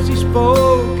as he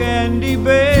spoke and he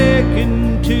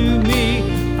beckoned to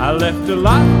me. I left a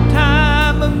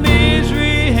lifetime of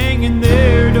misery hanging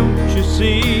there, don't you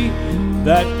see?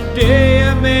 That day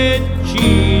I met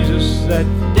Jesus, that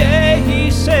day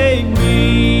he saved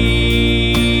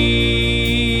me.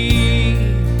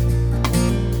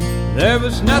 There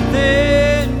was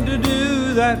nothing to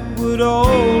do that would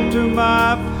alter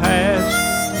my past.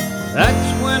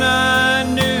 That's when I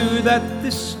knew that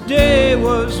this day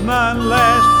was my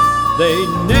last. They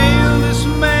nailed this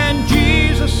man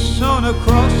Jesus on a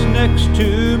cross next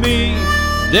to me.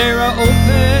 There I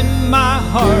opened my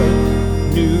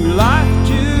heart, new life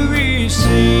to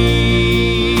receive.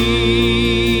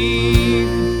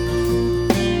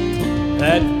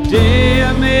 That day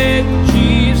I met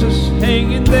Jesus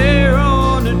hanging there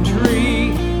on a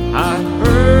tree. I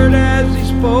heard as he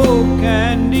spoke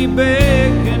and he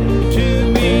beckoned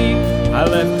to me. I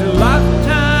left a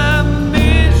lifetime of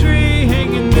misery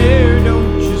hanging there,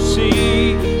 don't you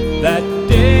see? That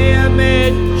day I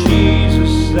met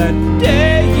Jesus, that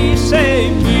day he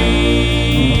saved me.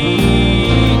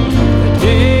 The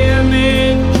day I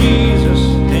met Jesus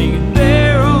hanging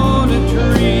there on a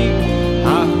tree.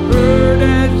 I heard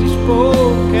as he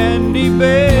spoke and he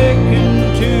beckoned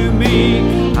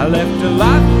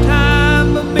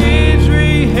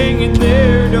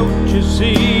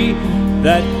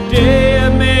That day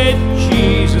I met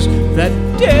Jesus, that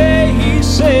day he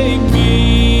saved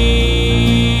me.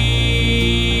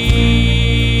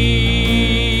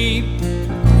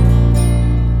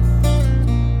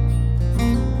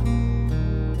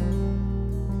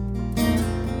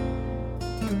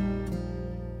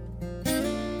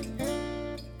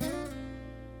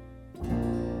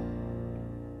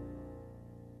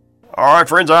 All right,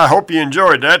 friends, I hope you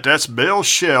enjoyed that. That's Bill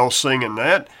Shell singing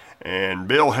that, and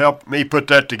Bill helped me put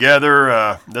that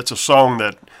together. That's a song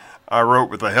that I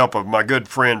wrote with the help of my good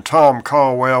friend Tom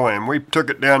Caldwell, and we took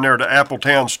it down there to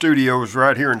Appletown Studios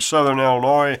right here in Southern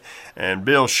Illinois, and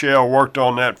Bill Shell worked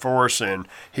on that for us, and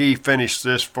he finished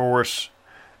this for us.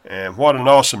 And what an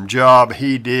awesome job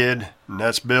he did, and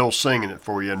that's Bill singing it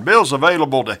for you. And Bill's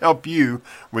available to help you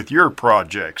with your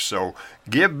projects, so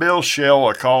give Bill Shell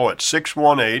a call at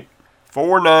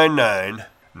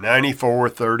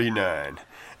 618-499-9439.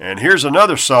 And here's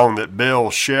another song that Bill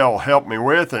Shell helped me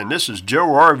with, and this is Joe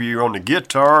Arview on the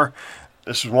guitar.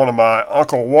 This is one of my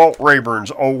Uncle Walt Rayburn's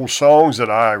old songs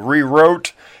that I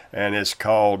rewrote, and it's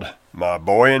called My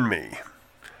Boy and Me.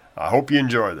 I hope you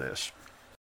enjoy this.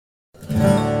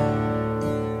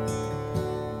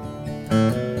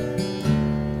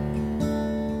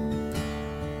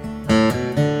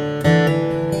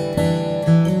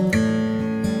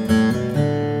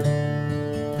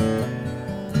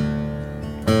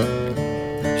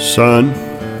 Son,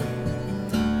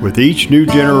 with each new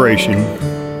generation,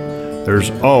 there's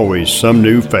always some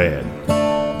new fad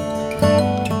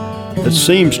that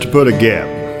seems to put a gap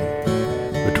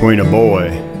between a boy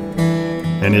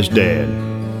and his dad.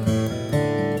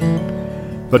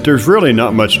 But there's really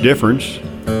not much difference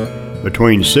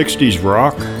between 60s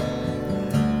rock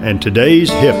and today's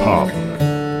hip-hop.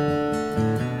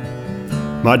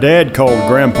 My dad called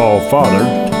Grandpa father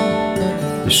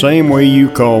the same way you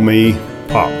call me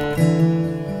Pop.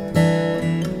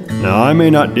 Now, I may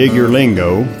not dig your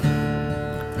lingo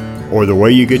or the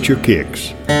way you get your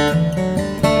kicks.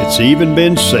 It's even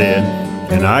been said,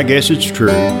 and I guess it's true,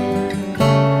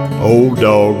 old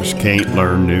dogs can't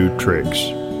learn new tricks.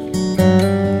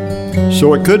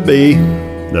 So it could be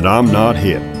that I'm not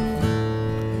hip,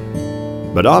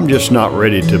 but I'm just not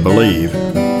ready to believe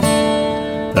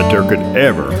that there could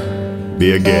ever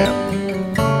be a gap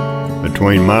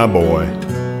between my boy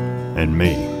and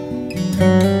me.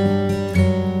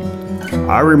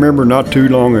 I remember not too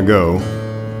long ago,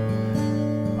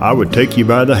 I would take you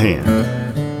by the hand,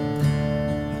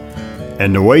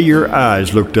 and the way your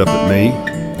eyes looked up at me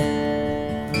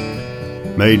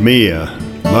made me a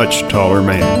much taller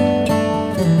man.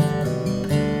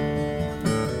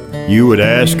 You would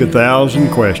ask 1,000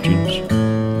 questions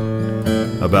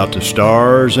about the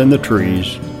stars and the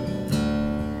trees,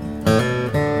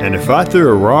 and if I threw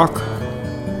a rock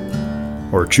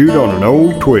or chewed on an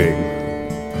old twig,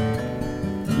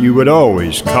 you would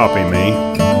always copy me.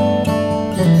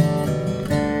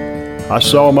 I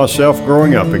saw myself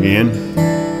growing up again,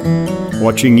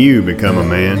 watching you become a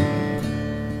man.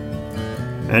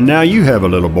 And now you have a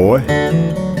little boy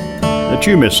that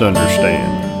you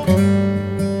misunderstand.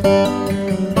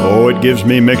 Oh, it gives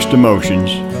me mixed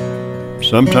emotions,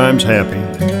 sometimes happy,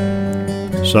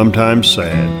 sometimes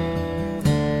sad.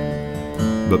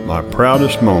 But my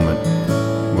proudest moment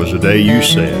was the day you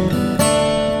said,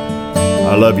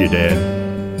 I love you, Dad.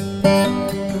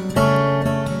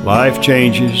 Life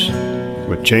changes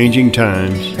with changing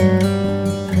times,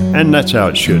 and that's how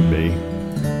it should be.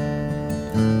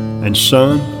 And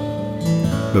son,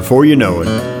 before you know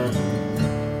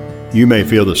it, you may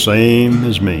feel the same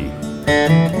as me.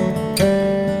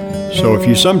 So if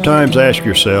you sometimes ask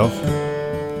yourself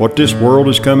what this world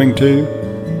is coming to,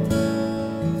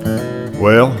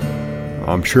 well,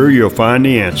 I'm sure you'll find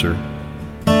the answer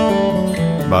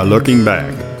by looking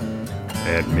back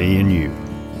at me and you.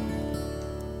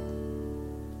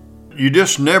 You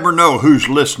just never know who's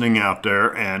listening out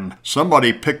there, and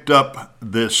somebody picked up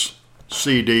this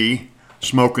CD,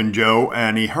 Smokin Joe,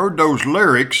 and he heard those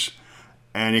lyrics,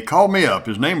 and he called me up.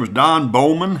 His name was Don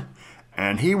Bowman,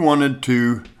 and he wanted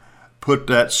to put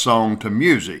that song to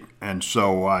music. And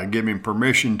so I gave him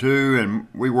permission to, and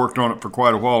we worked on it for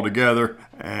quite a while together.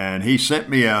 And he sent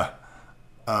me a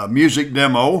music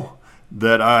demo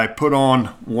that I put on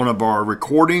one of our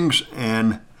recordings.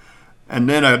 And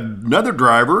then another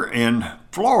driver in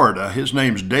Florida, his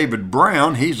name's David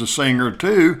Brown, he's a singer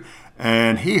too,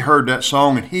 and he heard that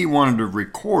song and he wanted to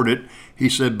record it. He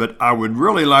said, but I would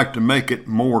really like to make it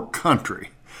more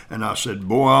country. And I said,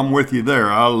 boy, I'm with you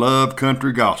there. I love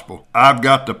country gospel. I've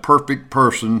got the perfect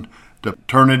person to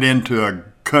turn it into a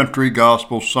country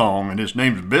gospel song, and his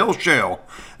name's Bill Shell.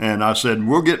 And I said,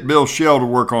 we'll get Bill Shell to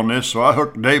work on this. So I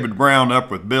hooked David Brown up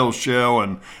with Bill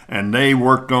Shell, and they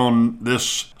worked on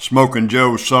this Smokin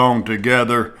Joe song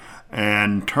together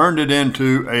and turned it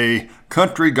into a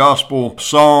country gospel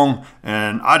song,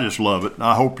 and I just love it.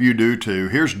 I hope you do too.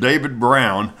 Here's David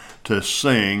Brown to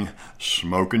sing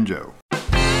Smokin Joe.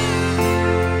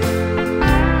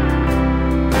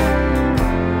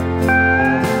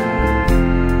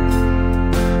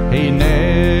 He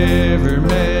never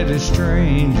met a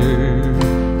stranger.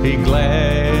 He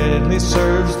gladly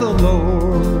serves the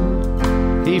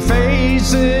Lord. He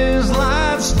faces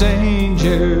life's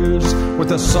dangers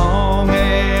with a song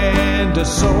and a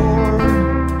sword.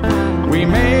 We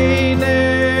may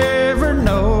never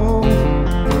know,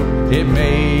 it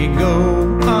may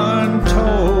go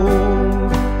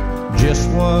untold, just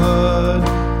what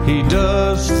he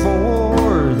does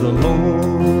for the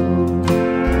Lord.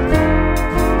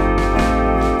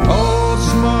 Oh,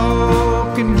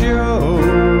 Smokin Joe,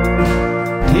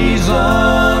 he's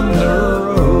on the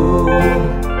road,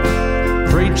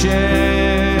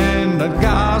 preaching the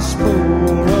gospel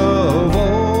of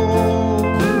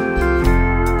old.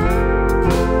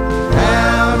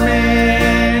 How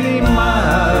many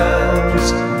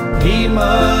miles he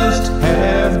must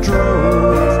have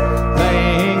drove,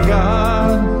 thank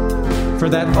God for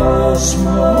that old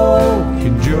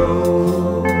Smokin Joe.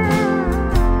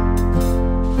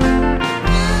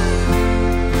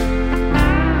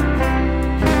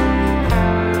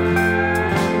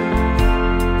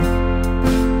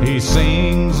 He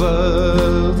sings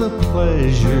of the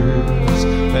pleasures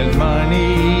that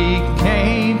money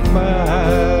can't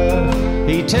buy.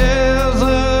 He tells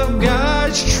of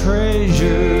God's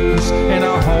treasures and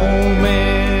a home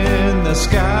in the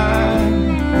sky.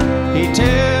 He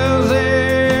tells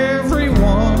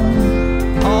everyone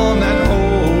on that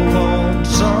old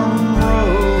lonesome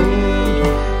road,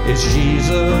 it's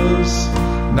Jesus,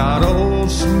 not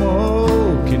old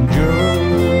Smokin Joe.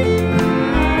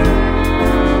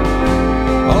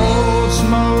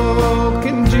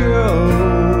 Smokin Joe,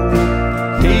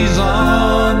 he's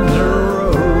on the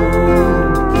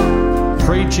road,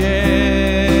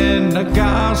 preaching the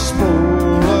gospel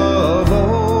of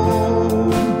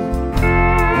old.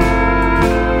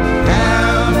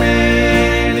 How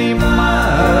many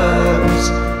miles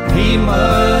he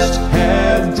must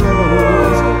have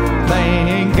drove,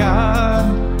 thank God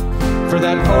for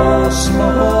that old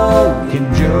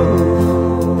Smokin Joe.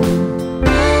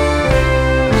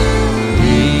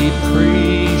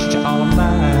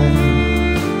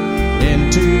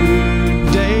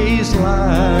 Today's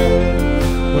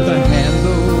life with a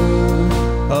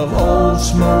handle of old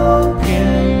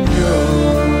Smokin Joe.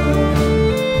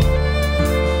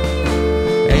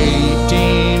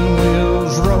 18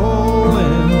 wheels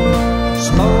rolling,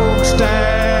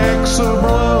 smokestacks a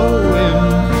blowing,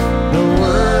 the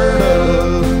word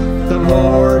of the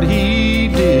Lord he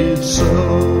did so.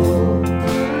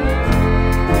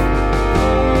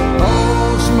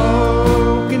 Old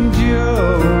Smokin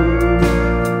Joe,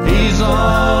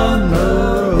 on the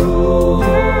road,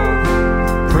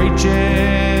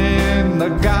 preaching the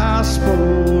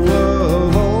gospel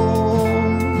of old.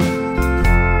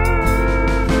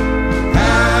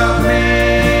 How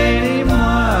many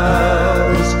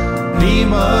miles he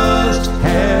must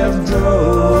have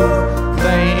drove,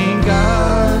 thank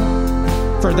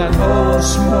God for that old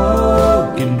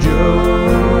Smokin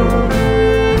Joe.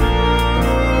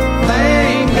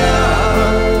 Thank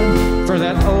God for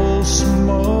that old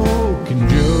Smokin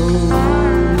Joe.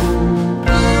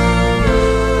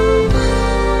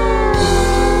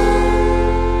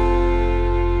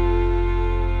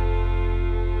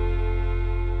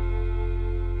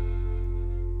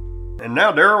 And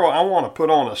now, Darrell, I want to put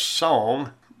on a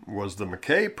song. Was the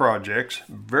McKay Project's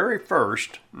very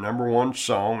first #1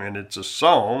 song, and it's a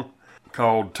song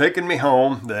called "Taking Me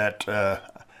Home" that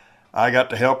I got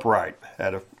to help write.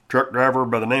 Had a truck driver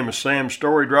by the name of Sam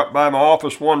Story drop by my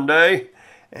office one day,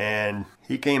 and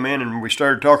he came in and we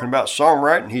started talking about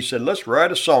songwriting. He said, let's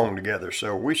write a song together.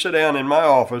 So we sat down in my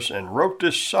office and wrote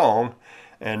this song,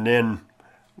 and then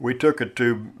we took it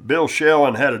to Bill Shell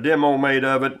and had a demo made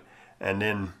of it. And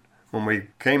then when we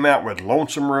came out with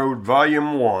Lonesome Road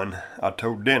Volume 1, I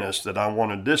told Dennis that I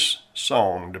wanted this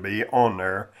song to be on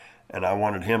there, and I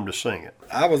wanted him to sing it.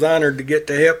 I was honored to get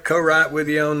to help co-write with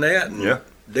you on that. And yeah.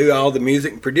 Do all the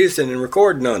music and producing and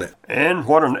recording on it. And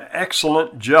what an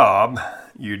excellent job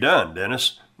you done,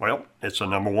 Dennis. Well, it's a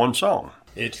 #1 song.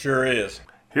 It sure is.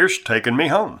 Here's Taking Me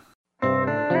Home.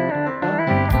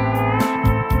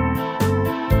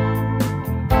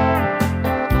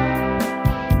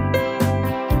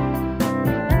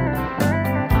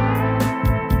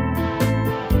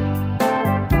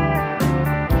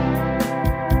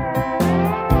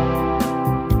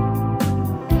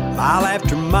 Mile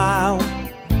after mile,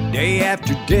 day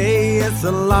after day, it's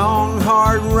a long,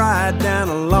 hard ride down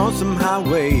a lonesome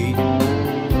highway.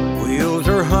 Wheels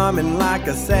are humming like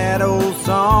a sad old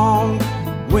song,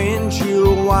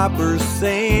 windshield wipers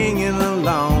singing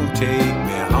along. Take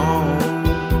me home,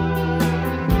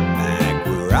 back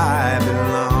where I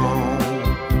belong.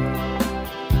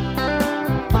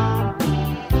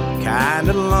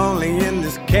 Kinda lonely in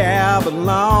this cab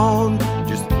alone,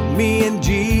 just me and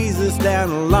Jesus down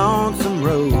a lonesome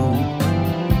road.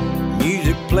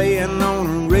 Music playing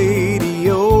on the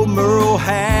radio, Merle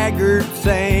Haggard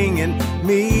singing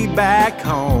me back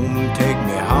home. Take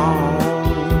me home,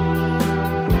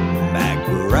 back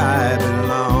where I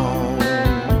belong.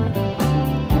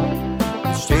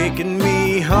 It's taking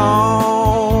me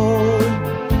home,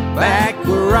 back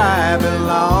where I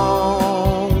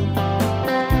belong.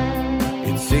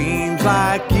 It seems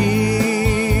like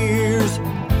years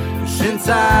since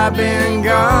I've been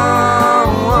gone.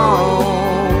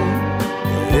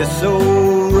 This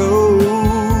old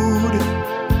road,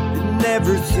 it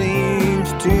never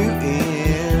seems to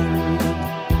end.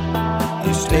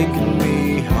 It's taking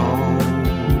me home,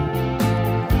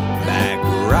 back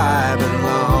where I belong.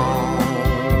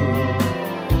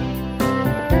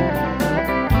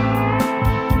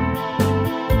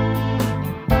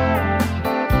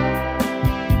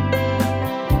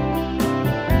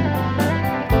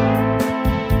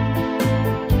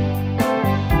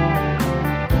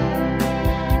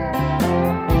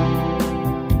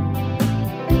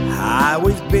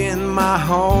 Highway's been my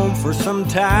home for some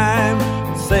time.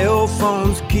 Cell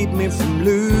phones keep me from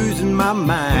losing my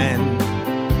mind.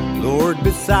 Lord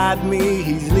beside me,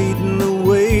 He's leading the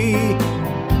way.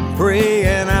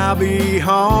 Praying I'll be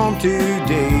home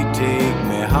today. Take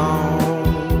me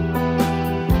home,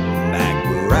 back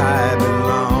where I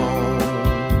belong.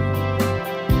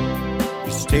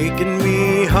 He's taking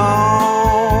me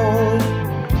home,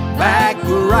 back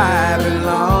where I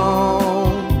belong.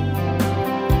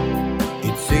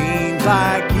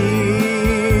 Like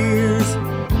years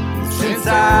since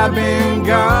I've been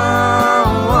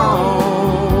gone.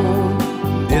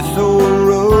 This old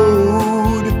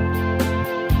road,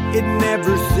 it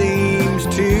never seems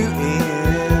to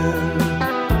end,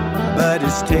 but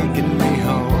it's taking me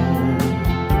home,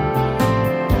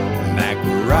 back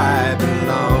where I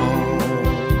belong.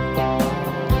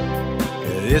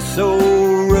 This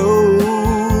old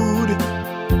road,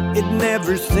 it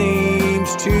never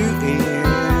seems to end,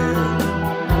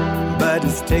 but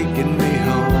it's taking me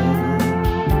home,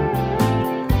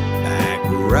 back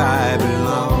where I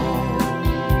belong.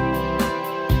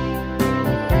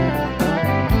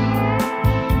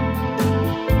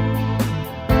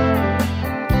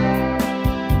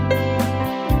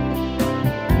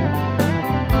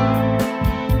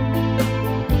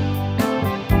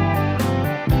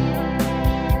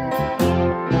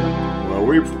 Well,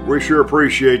 we sure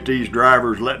appreciate these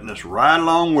drivers letting us ride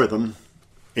along with them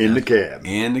in the cab.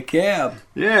 In the cab.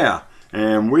 Yeah,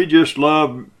 and we just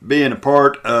love being a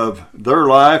part of their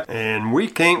life. And we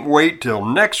can't wait till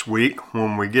next week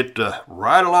when we get to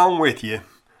ride along with you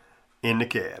in the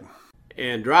cab.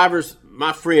 And drivers,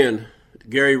 my friend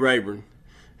Gary Rayburn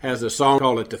has a song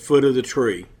called At the Foot of the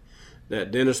Tree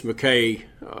that Dennis McKay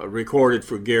recorded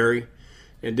for Gary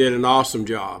and did an awesome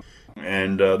job.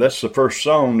 And that's the first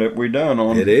song that we done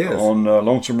on. It is. On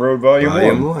Lonesome Road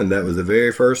Volume 1. That was the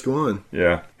very first one.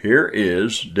 Yeah. Here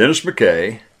is Dennis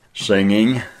McKay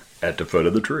singing At the Foot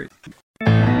of the Tree.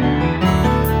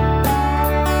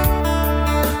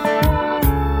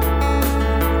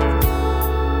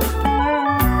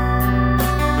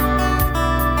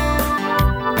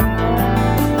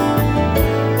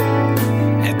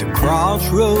 At the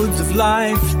crossroads of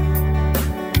life,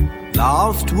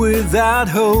 lost without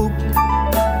hope,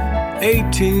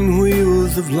 18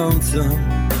 wheels of lonesome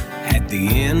at the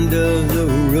end of the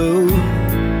road.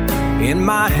 In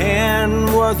my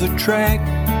hand was a tract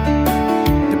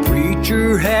the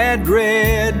preacher had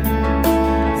read,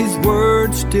 his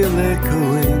words still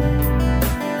echoing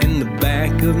in the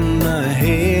back of my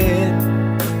head.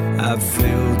 I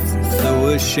felt so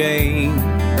ashamed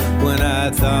when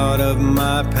I thought of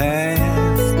my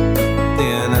past.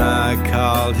 Then I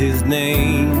called his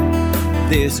name.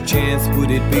 This chance, would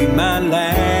it be my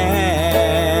last?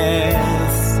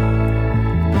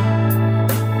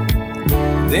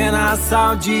 Then I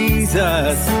saw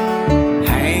Jesus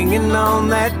hanging on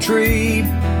that tree.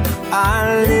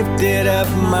 I lifted up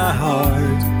my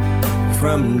heart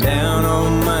from down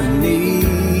on my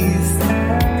knees.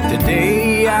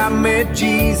 Today I met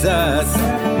Jesus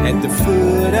at the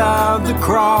foot of the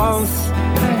cross,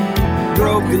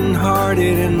 broken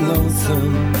hearted and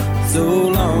lonesome, So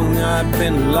long I've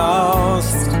been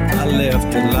lost, I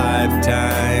left a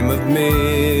lifetime of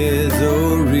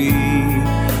misery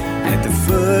at the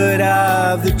foot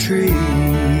of the tree.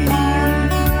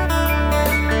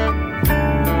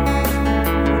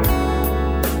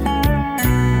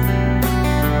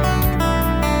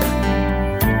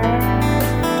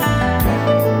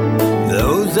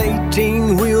 Those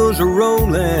 18 wheels are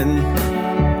rolling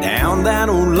down that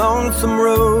old lonesome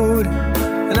road,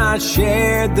 and I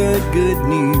shared the good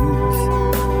news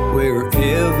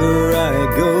wherever I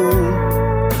go.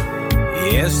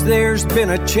 Yes, there's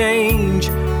been a change,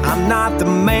 I'm not the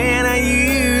man I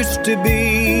used to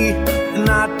be, and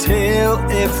I tell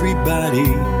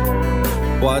everybody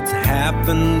what's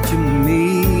happened to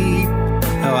me,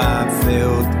 how I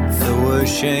felt so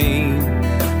ashamed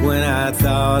when I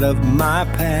thought of my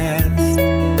past.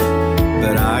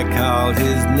 But I called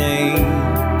his name,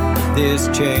 this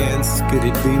chance, could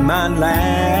it be my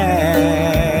last?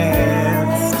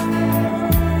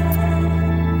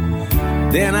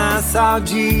 Then I saw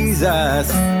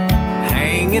Jesus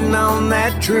hanging on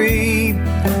that tree,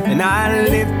 and I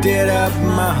lifted up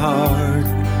my heart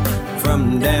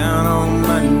from down on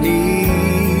my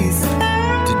knees.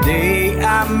 Today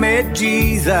I met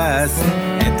Jesus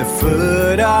at the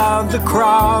foot of the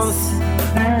cross,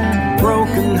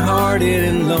 broken hearted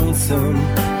and lonesome,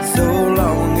 so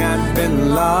long I'd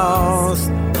been lost.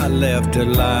 I left a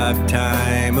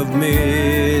lifetime of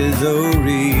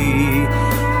misery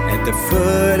at the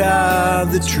foot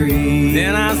of the tree.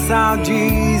 Then I saw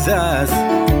Jesus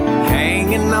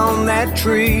hanging on that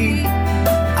tree.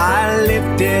 I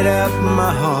lifted up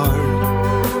my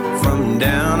heart from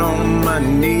down on my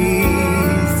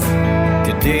knees.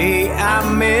 Today I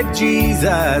met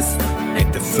Jesus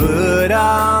at the foot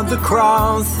of the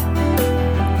cross,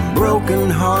 broken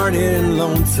hearted and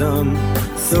lonesome,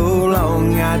 so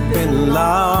long I'd been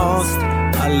lost.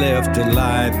 I left a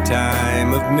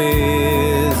lifetime of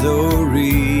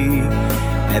misery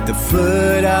at the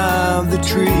foot of the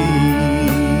tree.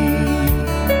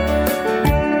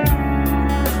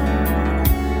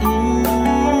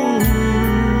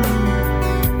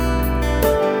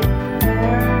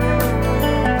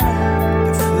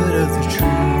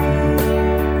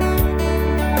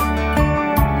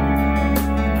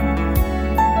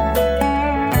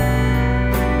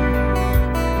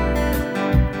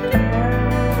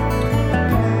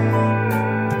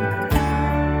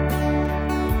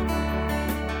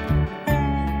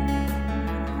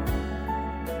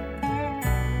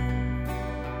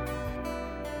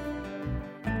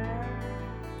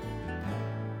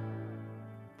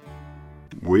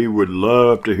 We would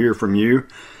love to hear from you.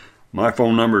 My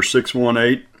phone number is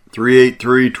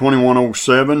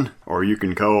 618-383-2107, or you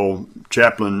can call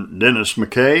Chaplain Dennis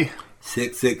McKay.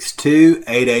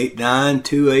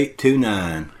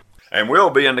 662-889-2829. And we'll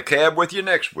be in the cab with you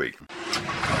next week.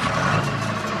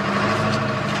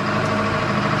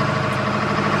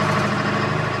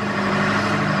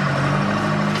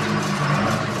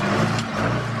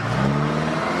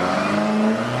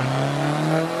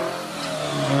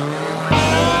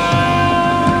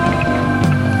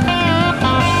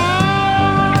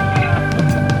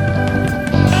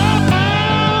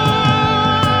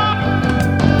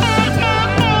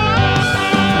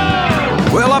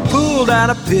 Well, I pulled out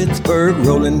of Pittsburgh,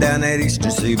 rolling down that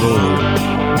eastern seaboard.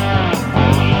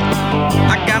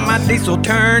 I got my diesel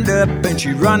turned up and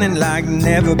she running like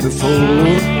never before.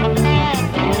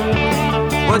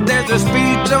 Well, there's a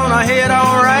speed zone ahead,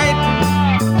 alright,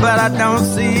 but I don't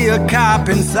see a cop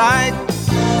in sight.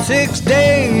 6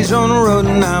 days on the road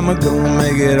and I'm gonna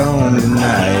make it home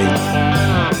tonight.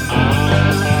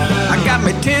 I got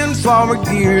me 10 forward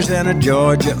gears and a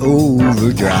Georgia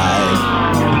overdrive.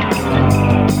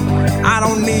 I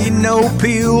don't need no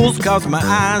pills, cause my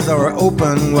eyes are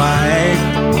open wide.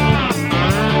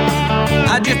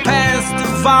 I just passed the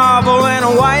Volvo and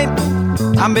a white.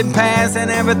 I've been passing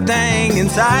everything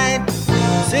inside.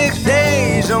 6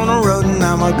 days on the road and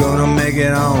I'm gonna make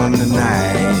it home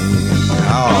tonight.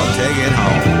 I'll take it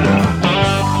home.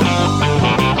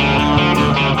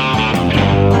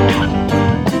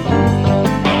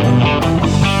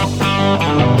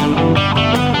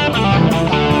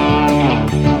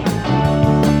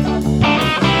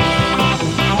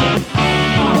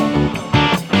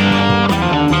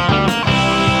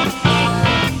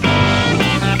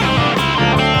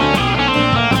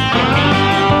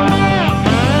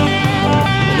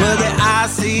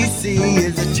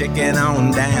 Checking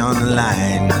on down the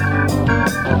line.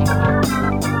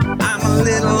 I'm a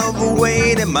little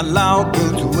overweight and my log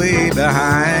goes way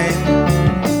behind.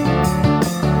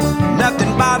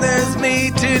 Nothing bothers me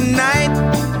tonight.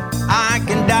 I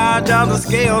can die charge, all the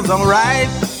scales alright.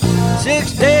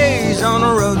 6 days on the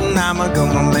road and I'm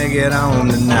gonna make it home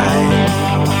tonight.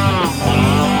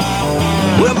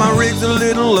 Well, my rig's a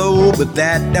little low, but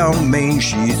that don't mean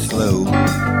she's slow.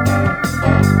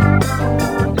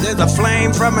 There's a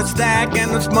flame from a stack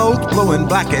and the smoke's blowing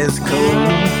black as coal.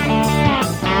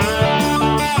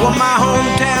 Well, my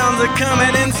hometowns are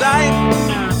coming in sight,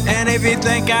 and if you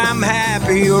think I'm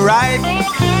happy, you're right.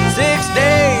 6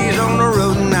 days on the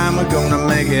road and I'm gonna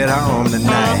make it home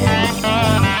tonight.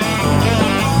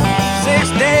 6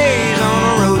 days on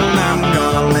the road and I'm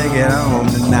gonna make it home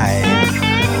tonight.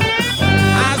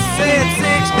 I said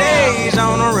 6 days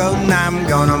on the road and I'm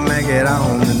gonna make it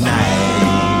home tonight.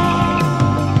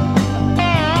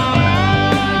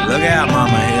 Look out,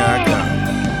 mama.